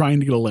really trying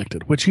to get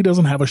elected, which he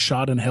doesn't have a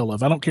shot in hell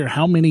of. I don't care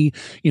how many,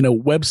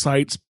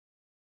 websites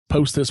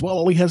post this. Well,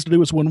 all he has to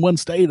do is win one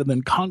state and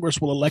then Congress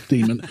will elect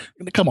him.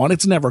 And come on,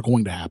 it's never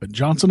going to happen.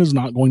 Johnson is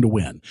not going to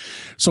win.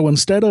 So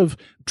instead of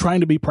trying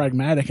to be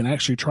pragmatic and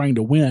actually trying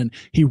to win,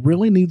 he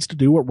really needs to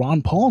do what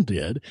Ron Paul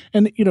did.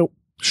 And,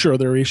 sure,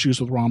 there are issues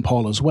with Ron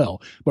Paul as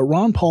well, but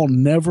Ron Paul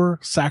never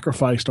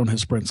sacrificed on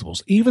his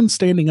principles. Even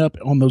standing up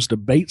on those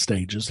debate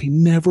stages, he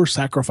never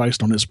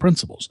sacrificed on his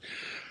principles.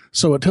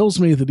 So it tells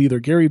me that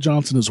either Gary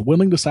Johnson is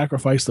willing to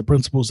sacrifice the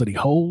principles that he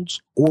holds,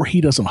 or he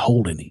doesn't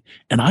hold any.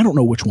 And I don't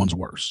know which one's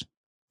worse.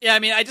 Yeah, I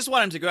mean, I just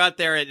want him to go out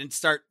there and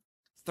start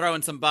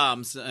throwing some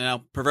bombs,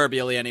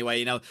 proverbially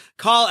anyway,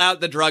 call out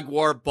the drug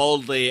war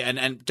boldly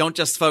and don't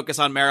just focus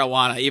on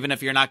marijuana, even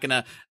if you're not going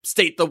to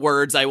state the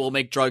words, I will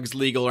make drugs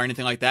legal or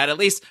anything like that. At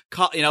least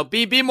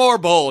be more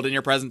bold in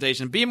your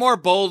presentation, be more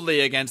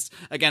boldly against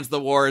the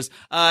wars.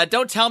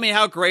 Don't tell me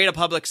how great a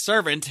public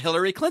servant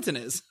Hillary Clinton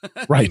is.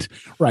 Right.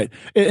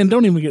 And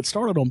don't even get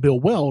started on Bill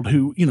Weld,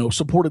 who,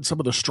 supported some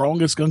of the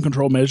strongest gun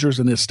control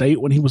measures in his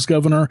state when he was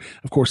governor.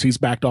 Of course, he's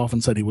backed off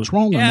and said he was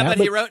wrong on that. Yeah, but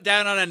he wrote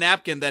down on a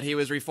napkin that he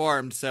was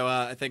reformed. So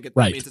I think that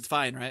means it's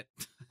fine, right?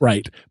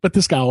 Right. But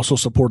this guy also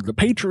supported the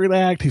Patriot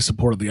Act. He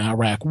supported the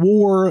Iraq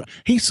War.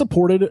 He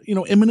supported,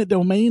 eminent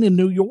domain in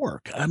New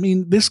York. I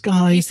mean, this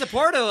guy. He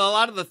supported a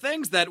lot of the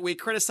things that we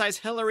criticize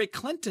Hillary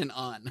Clinton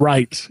on.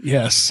 Right.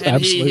 Yes. And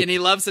absolutely. He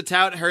loves to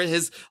tout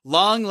his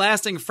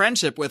long-lasting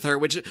friendship with her,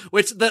 which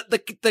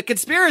the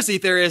conspiracy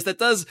theorist that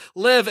does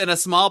live in a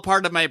small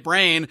part of my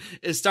brain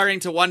is starting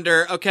to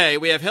wonder, okay,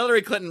 we have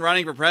Hillary Clinton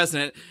running for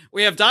president.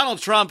 We have Donald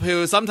Trump,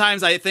 who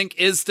sometimes I think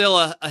is still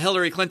a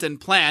Hillary Clinton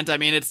plant. I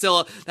mean, it's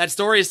still, that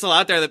story is still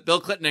out there that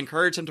Bill Clinton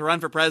encouraged him to run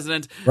for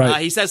president.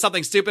 Right. He says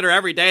something stupider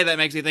every day that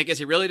makes me think, is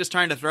he really just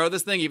trying to throw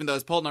this thing, even though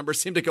his poll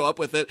numbers seem to go up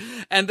with it?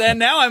 And then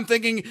now I'm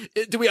thinking,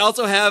 do we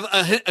also have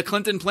a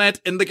Clinton plant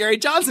in the Gary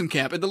Johnson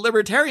camp, in the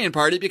Libertarian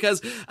Party?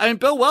 Because,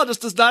 Bill Weld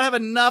just does not have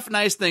enough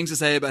nice things to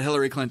say about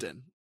Hillary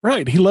Clinton.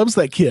 Right. He loves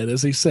that kid,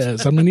 as he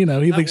says. I mean,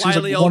 he thinks she's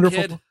a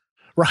wonderful kid.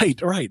 Right.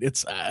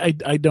 It's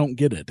I don't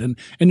get it. And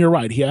you're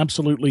right. He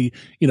absolutely,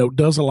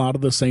 does a lot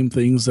of the same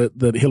things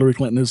that Hillary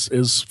Clinton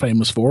is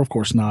famous for. Of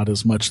course, not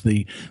as much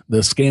the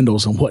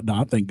scandals and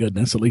whatnot, thank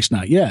goodness, at least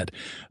not yet.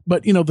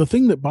 But, the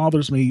thing that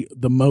bothers me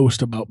the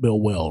most about Bill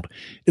Weld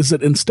is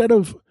that instead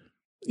of,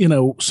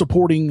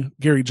 supporting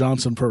Gary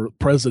Johnson for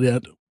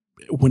president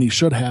when he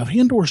should have, he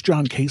endorsed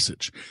John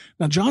Kasich.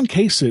 Now, John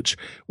Kasich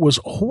was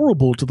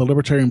horrible to the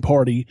Libertarian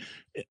Party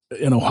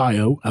in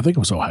Ohio. I think it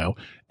was Ohio.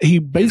 He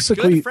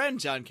basically, his good friend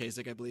John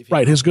Kasich, I believe.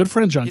 Right, his good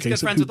friend John Kasich. He's good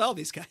friends with all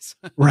these guys.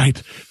 Right,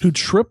 who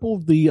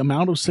tripled the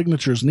amount of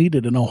signatures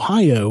needed in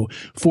Ohio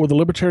for the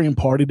Libertarian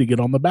Party to get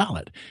on the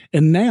ballot.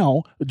 And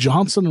now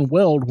Johnson and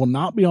Weld will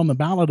not be on the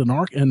ballot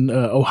in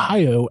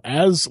Ohio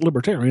as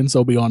Libertarians.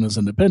 They'll be on as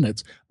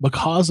independents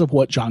because of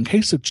what John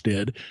Kasich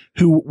did,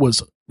 who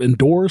was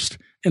endorsed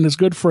and is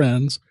good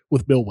friends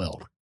with Bill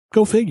Weld.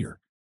 Go figure.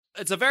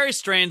 It's a very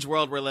strange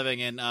world we're living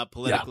in,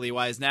 politically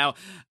wise now.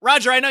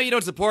 Rodger, I know you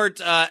don't support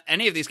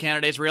any of these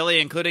candidates, really,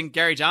 including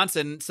Gary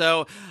Johnson.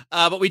 So,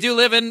 but we do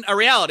live in a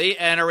reality,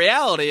 and a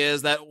reality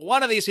is that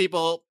one of these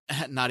people,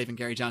 not even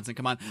Gary Johnson,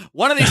 come on,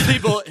 one of these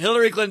people,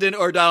 Hillary Clinton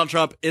or Donald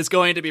Trump, is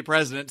going to be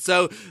president.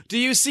 So, do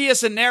you see a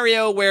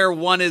scenario where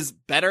one is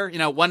better?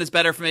 One is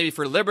better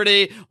for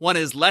liberty, one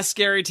is less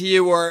scary to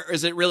you, or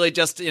is it really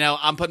just,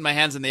 I'm putting my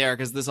hands in the air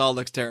because this all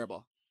looks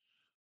terrible?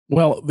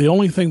 Well, the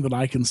only thing that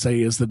I can say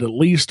is that at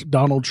least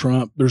Donald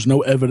Trump, there's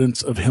no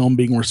evidence of him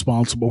being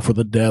responsible for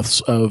the deaths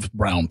of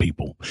brown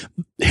people.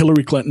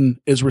 Hillary Clinton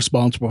is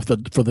responsible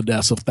for the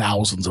deaths of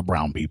thousands of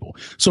brown people.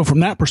 So from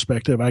that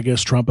perspective, I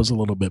guess Trump is a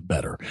little bit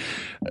better.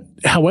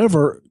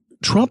 However,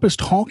 Trump is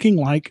talking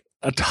like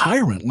a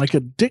tyrant, like a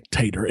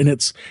dictator. And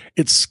it's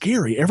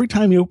scary. Every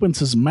time he opens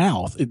his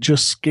mouth, it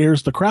just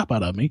scares the crap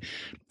out of me.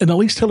 And at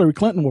least Hillary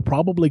Clinton will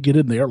probably get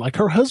in there like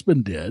her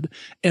husband did.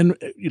 And,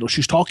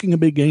 she's talking a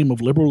big game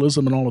of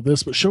liberalism and all of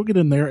this, but she'll get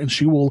in there and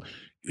she'll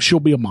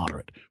be a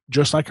moderate,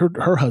 just like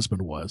her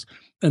husband was.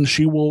 And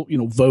she will,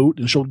 vote,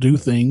 and she'll do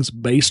things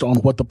based on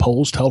what the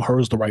polls tell her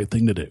is the right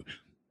thing to do.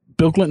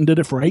 Bill Clinton did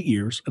it for 8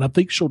 years, and I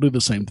think she'll do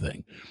the same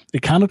thing.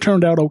 It kind of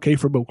turned out okay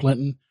for Bill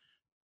Clinton.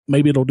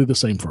 Maybe it'll do the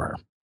same for her.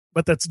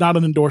 But that's not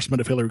an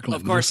endorsement of Hillary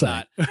Clinton. Of course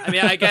not. I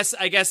mean, I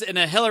guess in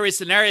a Hillary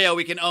scenario,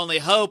 we can only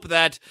hope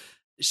that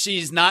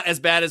she's not as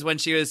bad as when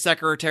she was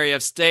Secretary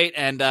of State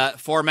and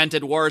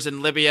fomented wars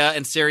in Libya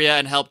and Syria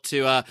and helped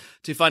to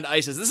fund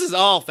ISIS. This is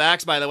all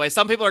facts, by the way.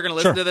 Some people are going to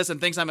listen to this and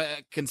think I'm a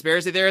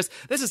conspiracy theorist.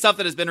 This is stuff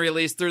that has been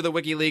released through the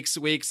WikiLeaks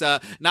weeks,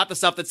 not the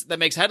stuff that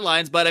makes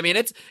headlines. But I mean,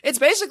 it's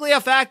basically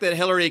a fact that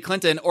Hillary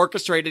Clinton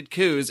orchestrated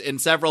coups in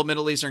several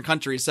Middle Eastern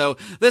countries. So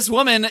this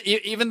woman,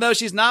 even though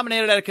she's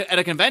nominated at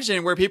a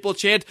convention where people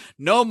chant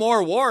 "No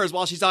more wars"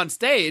 while she's on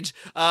stage,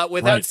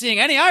 without seeing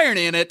any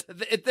irony in it,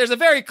 there's a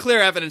very clear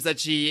evidence that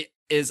she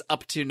is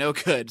up to no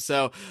good.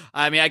 So,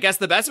 I mean, I guess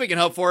the best we can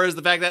hope for is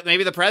the fact that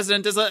maybe the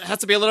president has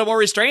to be a little more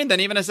restrained than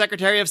even a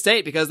Secretary of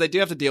State, because they do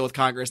have to deal with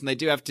Congress and they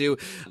do have to,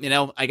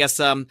 I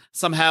guess,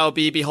 somehow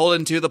be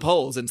beholden to the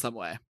polls in some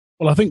way.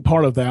 Well, I think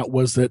part of that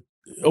was that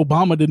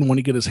Obama didn't want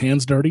to get his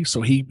hands dirty,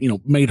 so he,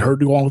 made her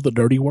do all of the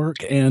dirty work.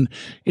 And,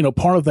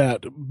 part of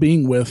that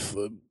being with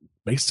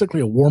basically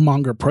a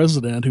warmonger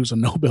president who's a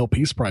Nobel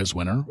Peace Prize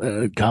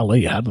winner.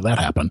 Golly, how did that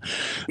happen?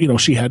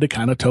 She had to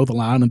kind of toe the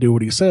line and do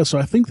what he says. So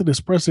I think that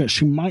as president,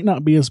 she might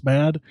not be as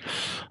bad.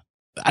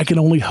 I can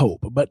only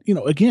hope. But,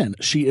 again,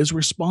 she is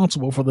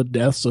responsible for the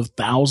deaths of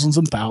thousands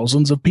and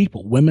thousands of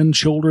people, women,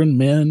 children,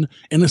 men,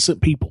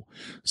 innocent people.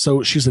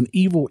 So she's an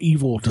evil,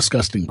 evil,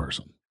 disgusting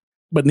person.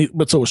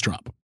 But so is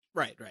Trump.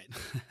 Right.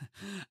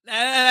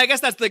 And I guess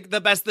that's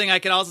the best thing I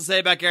can also say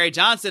about Gary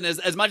Johnson is,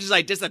 as much as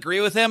I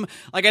disagree with him,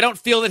 like, I don't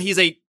feel that he's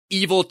a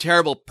evil,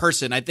 terrible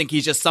person. I think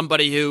he's just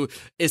somebody who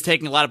is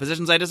taking a lot of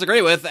positions I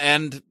disagree with,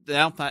 and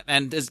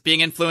and is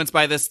being influenced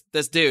by this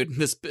dude,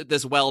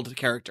 this Weld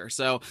character.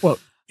 So, well,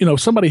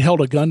 somebody held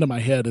a gun to my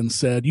head and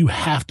said, "You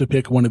have to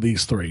pick one of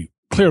these three."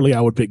 Clearly,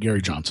 I would pick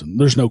Gary Johnson.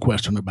 There's no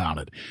question about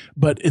it.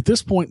 But at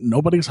this point,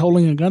 nobody's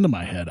holding a gun to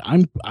my head.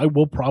 I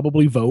will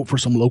probably vote for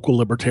some local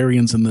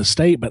libertarians in this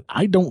state, but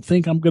I don't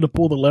think I'm going to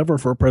pull the lever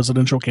for a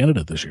presidential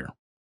candidate this year.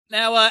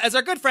 Now, as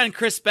our good friend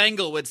Chris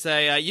Spangle would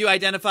say, you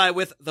identify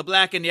with the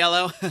black and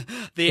yellow,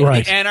 the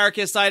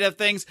anarchist side of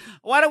things.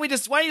 Why don't you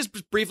just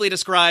briefly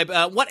describe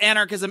what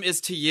anarchism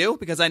is to you?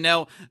 Because I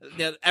know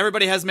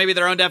everybody has maybe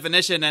their own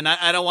definition, and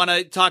I don't want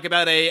to talk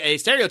about a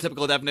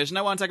stereotypical definition.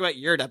 I want to talk about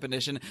your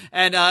definition.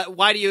 And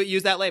why do you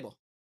use that label?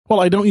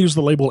 Well, I don't use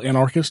the label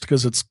anarchist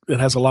because it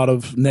has a lot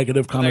of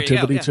negative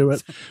connotativity to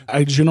it.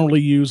 I generally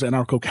use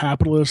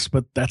anarcho-capitalist,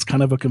 but that's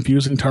kind of a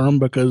confusing term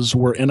because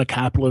we're in a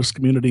capitalist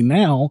community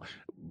now.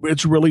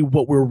 It's really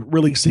what we're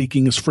really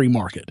seeking is free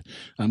market.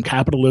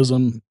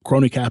 Capitalism,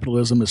 crony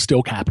capitalism is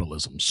still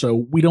capitalism.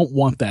 So we don't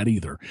want that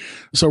either.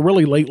 So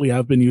really lately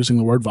I've been using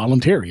the word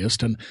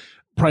voluntarist, and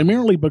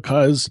primarily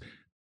because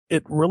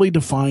it really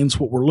defines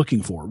what we're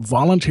looking for.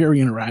 Voluntary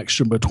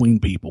interaction between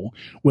people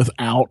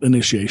without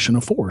initiation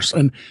of force.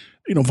 And,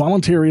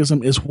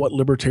 voluntarism is what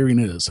libertarian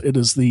is. It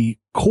is the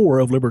core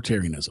of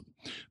libertarianism,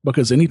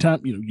 because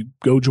anytime, you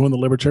go join the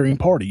Libertarian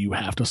Party, you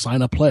have to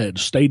sign a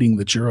pledge stating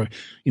that you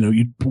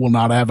will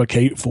not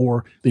advocate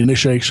for the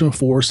initiation of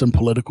force in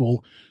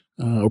political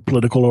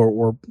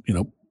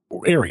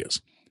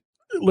areas.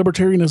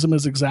 Libertarianism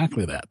is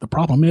exactly that. The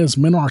problem is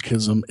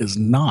minarchism is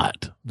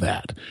not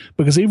that,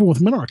 because even with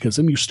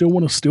minarchism, you still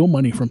want to steal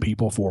money from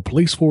people for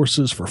police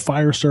forces, for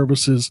fire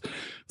services,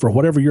 for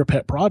whatever your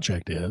pet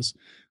project is.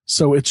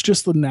 So it's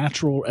just the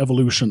natural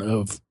evolution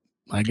of,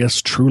 I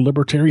guess, true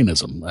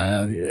libertarianism.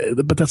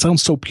 But that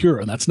sounds so pure,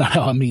 and that's not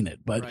how I mean it.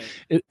 But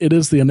it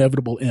is the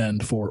inevitable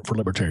end for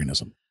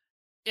libertarianism.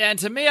 Yeah, and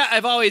to me,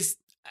 I've always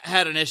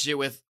had an issue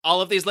with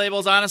all of these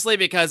labels, honestly,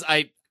 because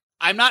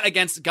I'm not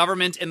against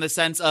government in the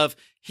sense of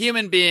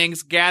human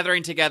beings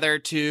gathering together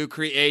to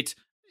create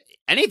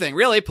anything,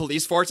 really.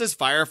 Police forces,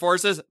 fire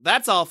forces,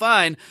 that's all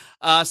fine.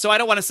 So I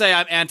don't want to say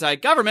I'm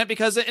anti-government,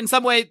 because in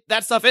some way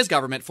that stuff is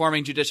government,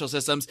 forming judicial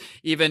systems.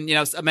 Even,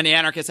 many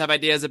anarchists have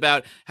ideas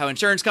about how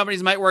insurance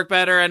companies might work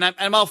better. And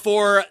I'm all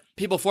for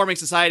people forming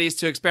societies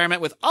to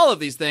experiment with all of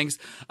these things.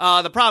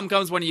 The problem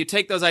comes when you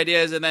take those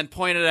ideas and then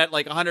point it at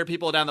like 100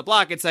 people down the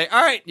block and say,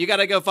 all right, you got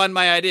to go fund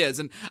my ideas.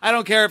 And I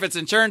don't care if it's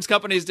insurance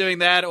companies doing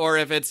that or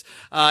if it's,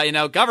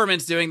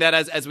 governments doing that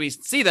as we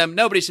see them.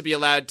 Nobody should be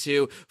allowed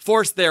to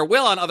force their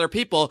will on other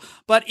people.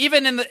 But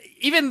even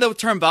the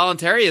term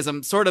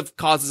voluntarism sort of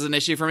causes an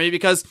issue for me,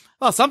 because,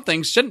 well, some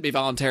things shouldn't be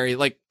voluntary.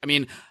 Like, I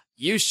mean,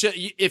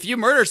 if you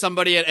murder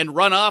somebody and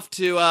run off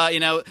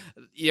to,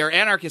 your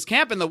anarchist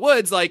camp in the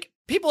woods, like,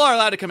 people are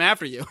allowed to come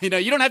after you. You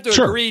don't have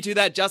to agree to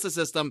that justice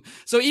system.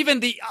 So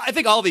I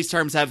think all these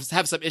terms have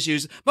some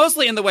issues,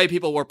 mostly in the way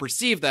people will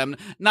perceive them,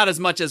 not as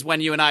much as when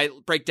you and I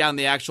break down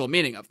the actual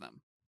meaning of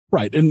them.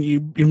 Right. And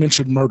you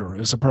mentioned murder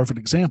as a perfect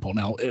example.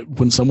 Now,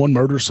 when someone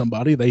murders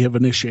somebody, they have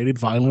initiated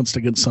violence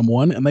against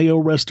someone and they owe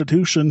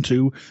restitution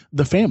to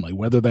the family,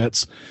 whether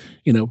that's,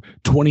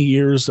 20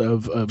 years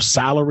of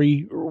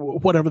salary or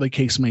whatever the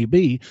case may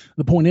be.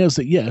 The point is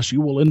that, yes,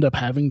 you will end up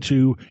having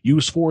to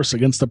use force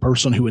against the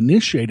person who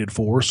initiated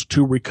force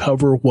to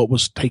recover what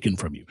was taken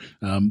from you,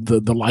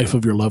 the life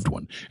of your loved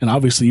one. And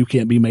obviously, you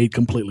can't be made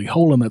completely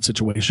whole in that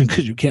situation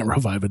because you can't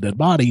revive a dead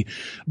body,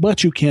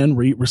 but you can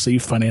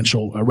receive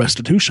financial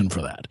restitution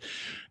for that.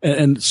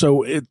 And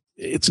so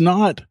it's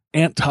not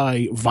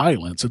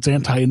anti-violence, it's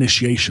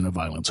anti-initiation of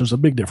violence. There's a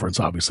big difference,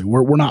 obviously.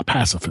 We're not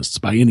pacifists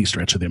by any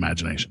stretch of the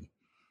imagination.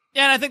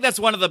 Yeah, and I think that's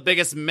one of the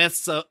biggest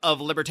myths of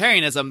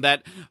libertarianism,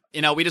 that,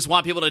 we just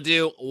want people to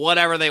do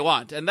whatever they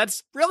want. And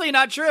that's really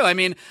not true. I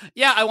mean,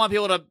 yeah, I want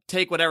people to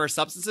take whatever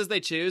substances they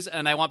choose,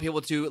 and I want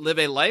people to live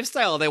a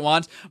lifestyle they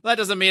want. But that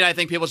doesn't mean I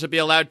think people should be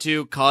allowed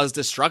to cause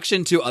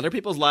destruction to other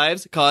people's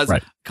lives, cause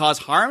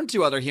harm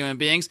to other human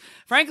beings.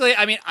 Frankly,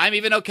 I mean, I'm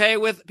even okay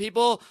with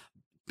people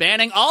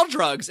banning all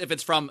drugs if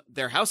it's from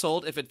their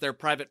household, if it's their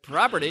private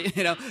property.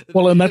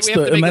 Well, and that's we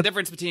have to make a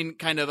difference between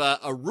kind of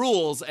a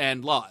rules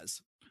and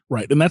laws.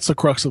 Right. And that's the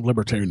crux of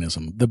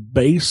libertarianism. The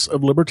base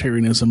of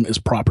libertarianism is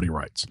property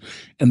rights.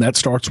 And that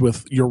starts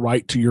with your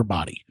right to your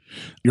body,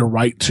 your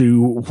right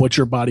to what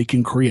your body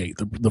can create,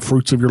 the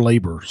fruits of your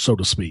labor, so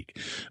to speak,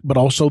 but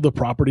also the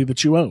property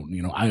that you own.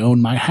 I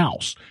own my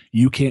house.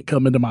 You can't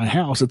come into my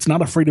house. It's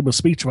not a freedom of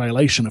speech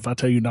violation if I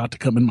tell you not to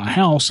come in my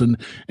house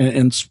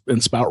and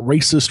spout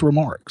racist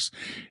remarks.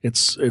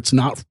 It's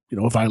not,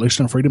 a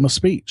violation of freedom of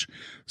speech.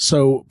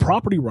 So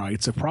property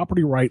rights, if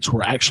property rights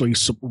were actually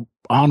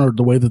honored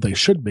the way that they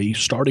should be,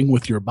 starting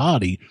with your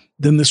body,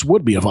 then this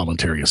would be a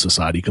voluntary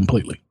society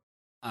completely.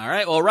 All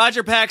right. Well,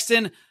 Rodger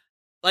Paxton,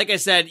 like I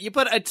said, you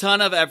put a ton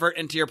of effort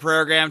into your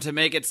program to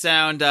make it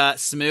sound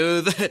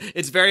smooth.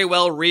 It's very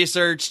well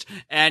researched,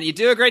 and you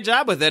do a great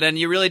job with it. And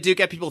you really do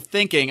get people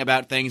thinking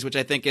about things, which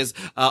I think is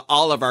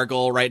all of our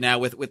goal right now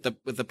with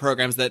the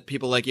programs that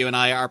people like you and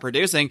I are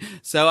producing.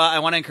 So I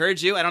want to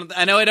encourage you.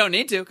 I know I don't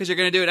need to because you're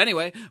going to do it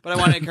anyway, but I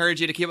want to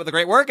encourage you to keep up the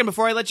great work. And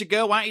before I let you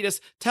go, why don't you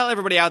just tell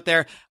everybody out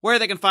there where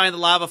they can find the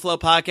Lava Flow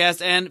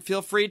podcast, and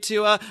feel free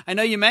to. I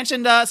know you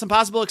mentioned some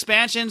possible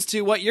expansions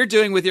to what you're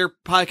doing with your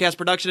podcast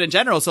production in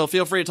general, so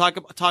feel free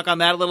to talk on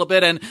that a little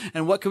bit, and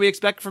what can we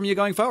expect from you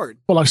going forward?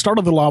 Well, I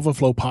started the Lava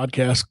Flow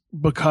podcast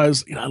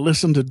because I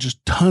listened to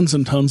just tons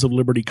and tons of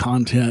Liberty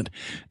content,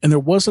 and there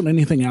wasn't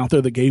anything out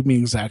there that gave me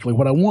exactly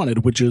what I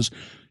wanted, which is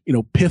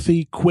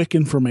pithy, quick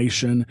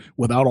information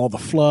without all the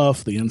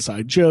fluff, the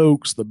inside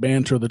jokes, the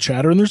banter, the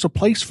chatter. And there's a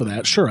place for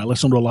that. Sure, I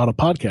listen to a lot of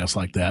podcasts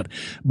like that,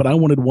 but I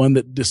wanted one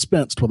that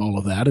dispensed with all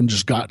of that and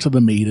just got to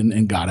the meat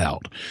and got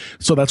out.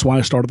 So that's why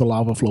I started the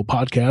Lava Flow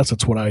podcast.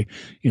 That's what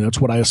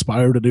it's what I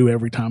aspire to do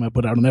every time I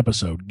put out an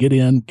episode. Get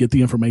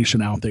the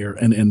information out there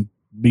and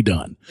be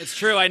done. It's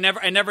true. I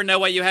never know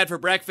what you had for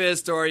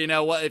breakfast, or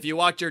what if you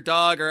walked your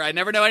dog, or I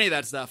never know any of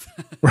that stuff.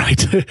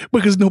 Right.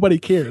 Because nobody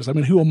cares. I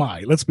mean, who am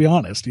I? Let's be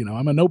honest.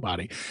 I'm a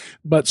nobody.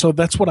 But so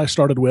that's what I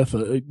started with,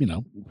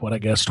 what I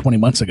guess 20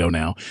 months ago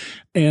now.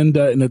 And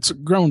it's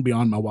grown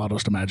beyond my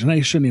wildest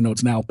imagination.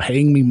 It's now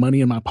paying me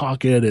money in my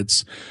pocket.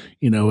 It's,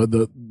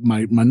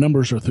 my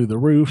numbers are through the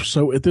roof.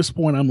 So at this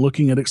point, I'm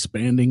looking at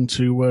expanding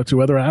to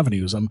other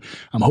avenues. I'm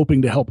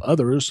hoping to help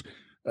others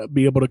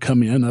be able to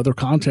come in, other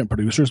content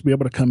producers be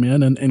able to come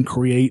in and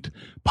create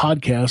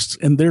podcasts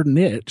in their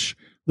niche,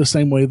 the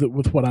same way that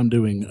with what I'm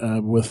doing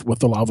with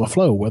the Lava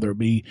Flow, whether it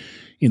be,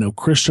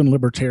 Christian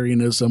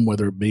libertarianism,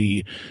 whether it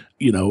be,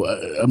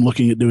 I'm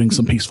looking at doing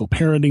some peaceful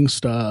parenting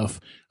stuff,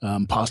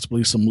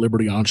 possibly some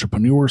liberty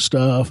entrepreneur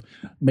stuff,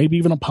 maybe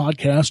even a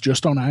podcast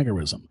just on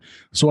agorism.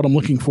 So what I'm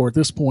looking for at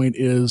this point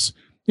is,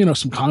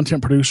 some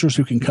content producers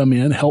who can come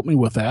in, help me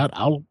with that.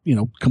 I'll,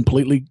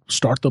 completely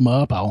start them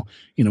up. I'll,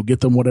 get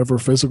them whatever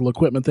physical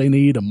equipment they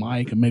need, a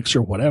mic, a mixer,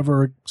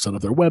 whatever, set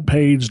up their web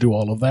page, do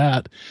all of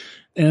that.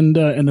 And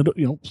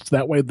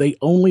that way they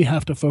only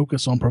have to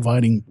focus on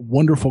providing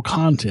wonderful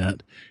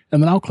content,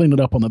 and then I'll clean it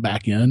up on the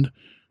back end,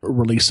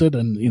 release it,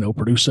 and,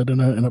 produce it in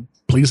a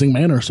pleasing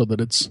manner so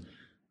that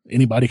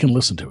anybody can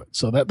listen to it.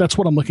 So that's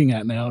what I'm looking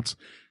at now. It's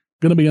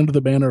going to be under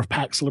the banner of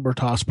Pax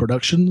Libertas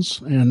Productions,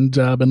 and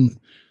I've been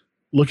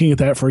looking at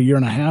that for a year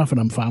and a half, and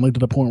I'm finally to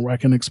the point where I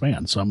can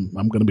expand. So I'm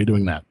going to be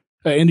doing that.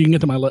 And you can get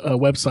to my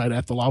website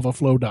at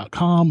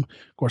thelavaflow.com.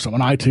 Of course, I'm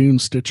on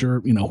iTunes, Stitcher,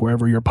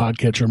 wherever your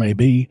podcatcher may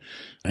be.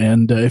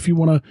 And if you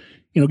want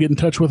to, get in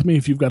touch with me,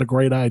 if you've got a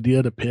great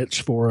idea to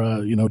pitch for,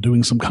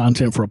 doing some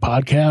content for a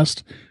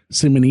podcast,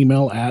 send me an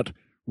email at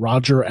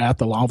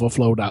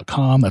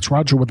Rodger@thelavaflow.com. That's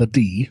Rodger with a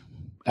D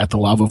at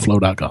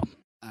thelavaflow.com.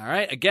 All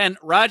right. Again,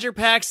 Rodger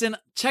Paxton,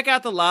 check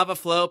out the Lava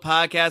Flow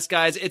podcast,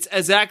 guys. It's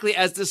exactly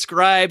as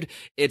described.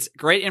 It's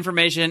great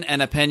information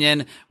and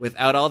opinion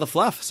without all the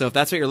fluff. So if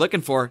that's what you're looking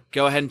for,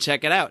 go ahead and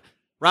check it out.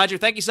 Rodger,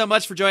 thank you so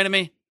much for joining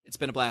me. It's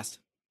been a blast.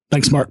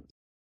 Thanks, Mark.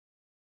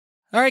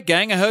 All right,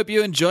 gang. I hope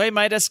you enjoy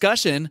my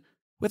discussion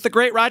with the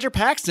great Rodger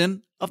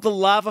Paxton of the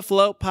Lava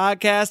Flow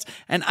podcast,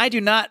 and I do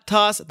not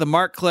toss the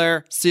Mark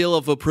Claire seal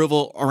of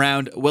approval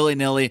around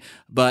willy-nilly,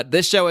 but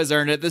this show has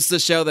earned it. This is a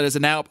show that is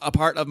now a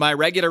part of my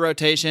regular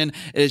rotation.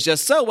 It is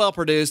just so well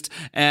produced,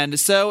 and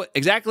so,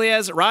 exactly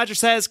as Rodger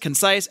says,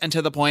 concise and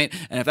to the point,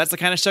 and if that's the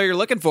kind of show you're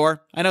looking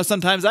for, I know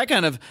sometimes I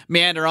kind of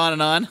meander on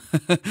and on.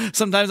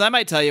 Sometimes I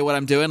might tell you what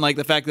I'm doing, like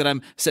the fact that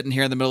I'm sitting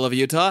here in the middle of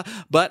Utah,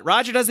 but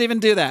Rodger doesn't even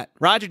do that.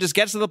 Rodger just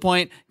gets to the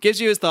point,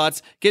 gives you his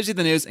thoughts, gives you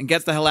the news, and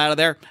gets the hell out of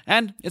there,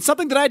 and it's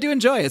something that I do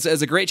enjoy. It's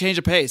a great change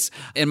of pace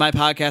in my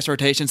podcast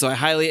rotation, so I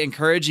highly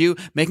encourage you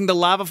making the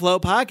Lava Flow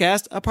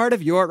podcast a part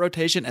of your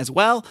rotation as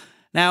well.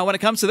 Now, when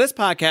it comes to this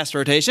podcast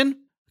rotation,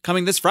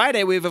 coming this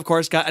Friday, we've of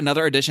course got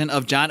another edition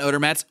of John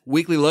Odermatt's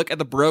weekly look at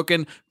the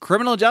broken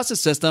criminal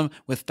justice system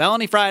with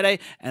Felony Friday,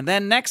 and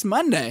then next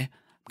Monday,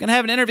 I'm going to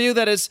have an interview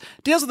that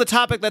deals with a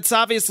topic that's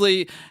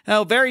obviously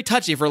very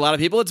touchy for a lot of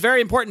people. It's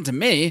very important to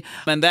me,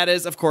 and that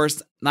is, of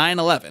course,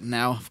 9/11.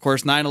 Now, of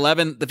course,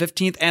 9/11, the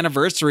 15th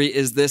anniversary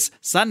is this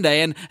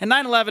Sunday, and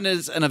 9/11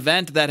 is an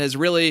event that has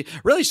really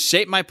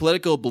shaped my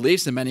political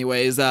beliefs in many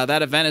ways.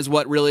 That event is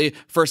what really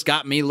first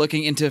got me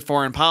looking into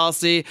foreign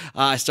policy.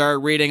 I started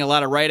reading a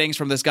lot of writings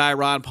from this guy,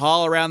 Ron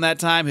Paul, around that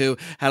time, who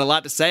had a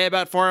lot to say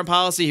about foreign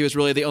policy. He was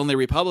really the only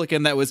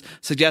Republican that was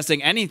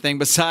suggesting anything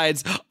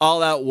besides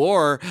all-out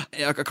war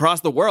across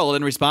the world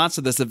in response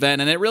to this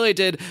event, and it really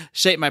did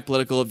shape my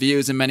political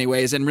views in many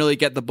ways and really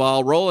get the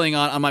ball rolling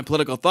on my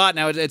political thought.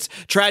 Now, it's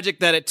tragic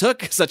that it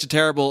took such a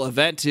terrible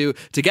event to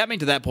get me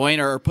to that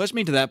point or push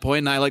me to that point,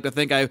 and I like to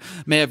think I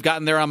may have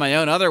gotten there on my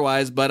own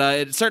otherwise, but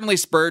it certainly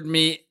spurred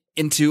me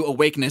into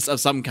awakeness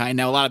of some kind.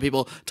 Now, a lot of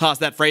people toss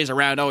that phrase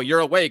around, oh, you're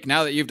awake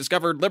now that you've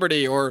discovered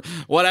liberty or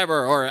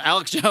whatever, or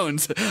Alex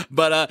Jones.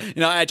 But,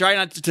 I try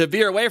not to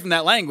veer away from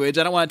that language.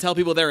 I don't want to tell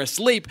people they're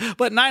asleep,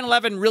 but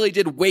 9/11 really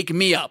did wake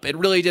me up. It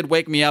really did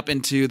wake me up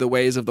into the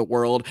ways of the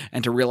world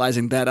and to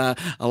realizing that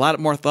a lot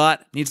more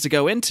thought needs to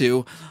go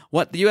into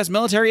what the U.S.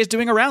 military is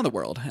doing around the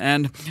world.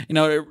 And,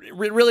 it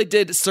really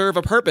did serve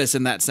a purpose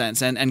in that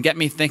sense and get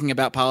me thinking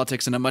about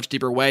politics in a much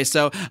deeper way.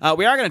 So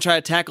we are going to try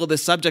to tackle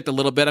this subject a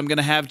little bit. I'm going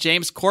to have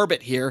James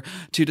Corbett here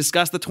to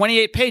discuss the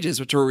 28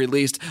 pages which were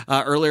released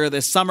earlier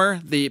this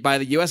summer by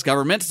the U.S.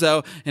 government.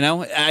 So,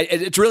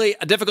 it's really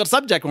a difficult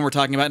subject when we're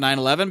talking about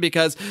 9/11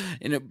 because,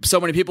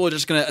 so many people are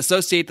just going to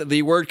associate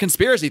the word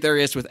conspiracy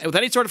theorist with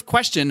any sort of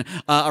question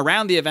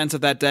around the events of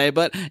that day.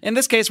 But in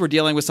this case, we're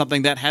dealing with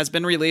something that has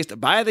been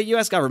released by the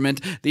U.S. government.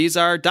 These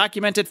are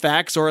documented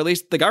facts, or at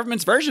least the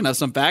government's version of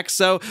some facts.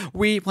 So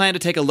we plan to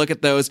take a look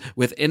at those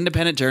with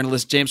independent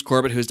journalist James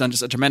Corbett, who's done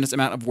just a tremendous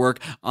amount of work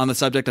on the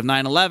subject of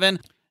 9/11.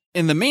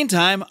 In the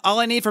meantime,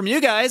 all I need from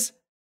you guys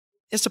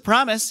is to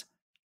promise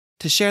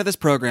to share this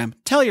program.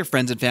 Tell your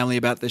friends and family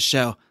about this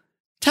show.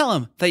 Tell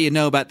them that you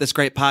know about this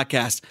great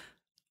podcast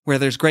where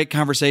there's great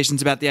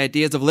conversations about the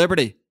ideas of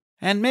liberty.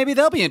 And maybe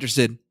they'll be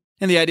interested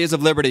in the ideas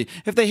of liberty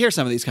if they hear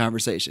some of these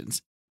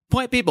conversations.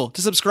 Point people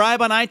to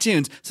subscribe on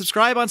iTunes,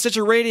 subscribe on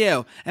Stitcher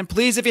Radio, and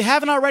please, if you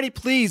haven't already,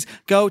 please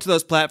go to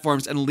those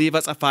platforms and leave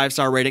us a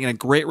 5-star rating and a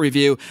great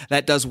review.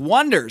 That does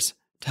wonders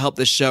to help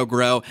this show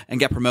grow and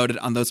get promoted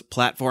on those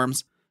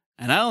platforms.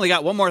 And I only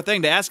got one more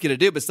thing to ask you to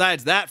do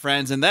besides that,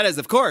 friends, and that is,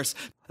 of course,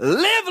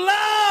 live long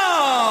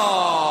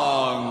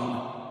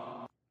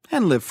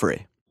and live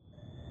free.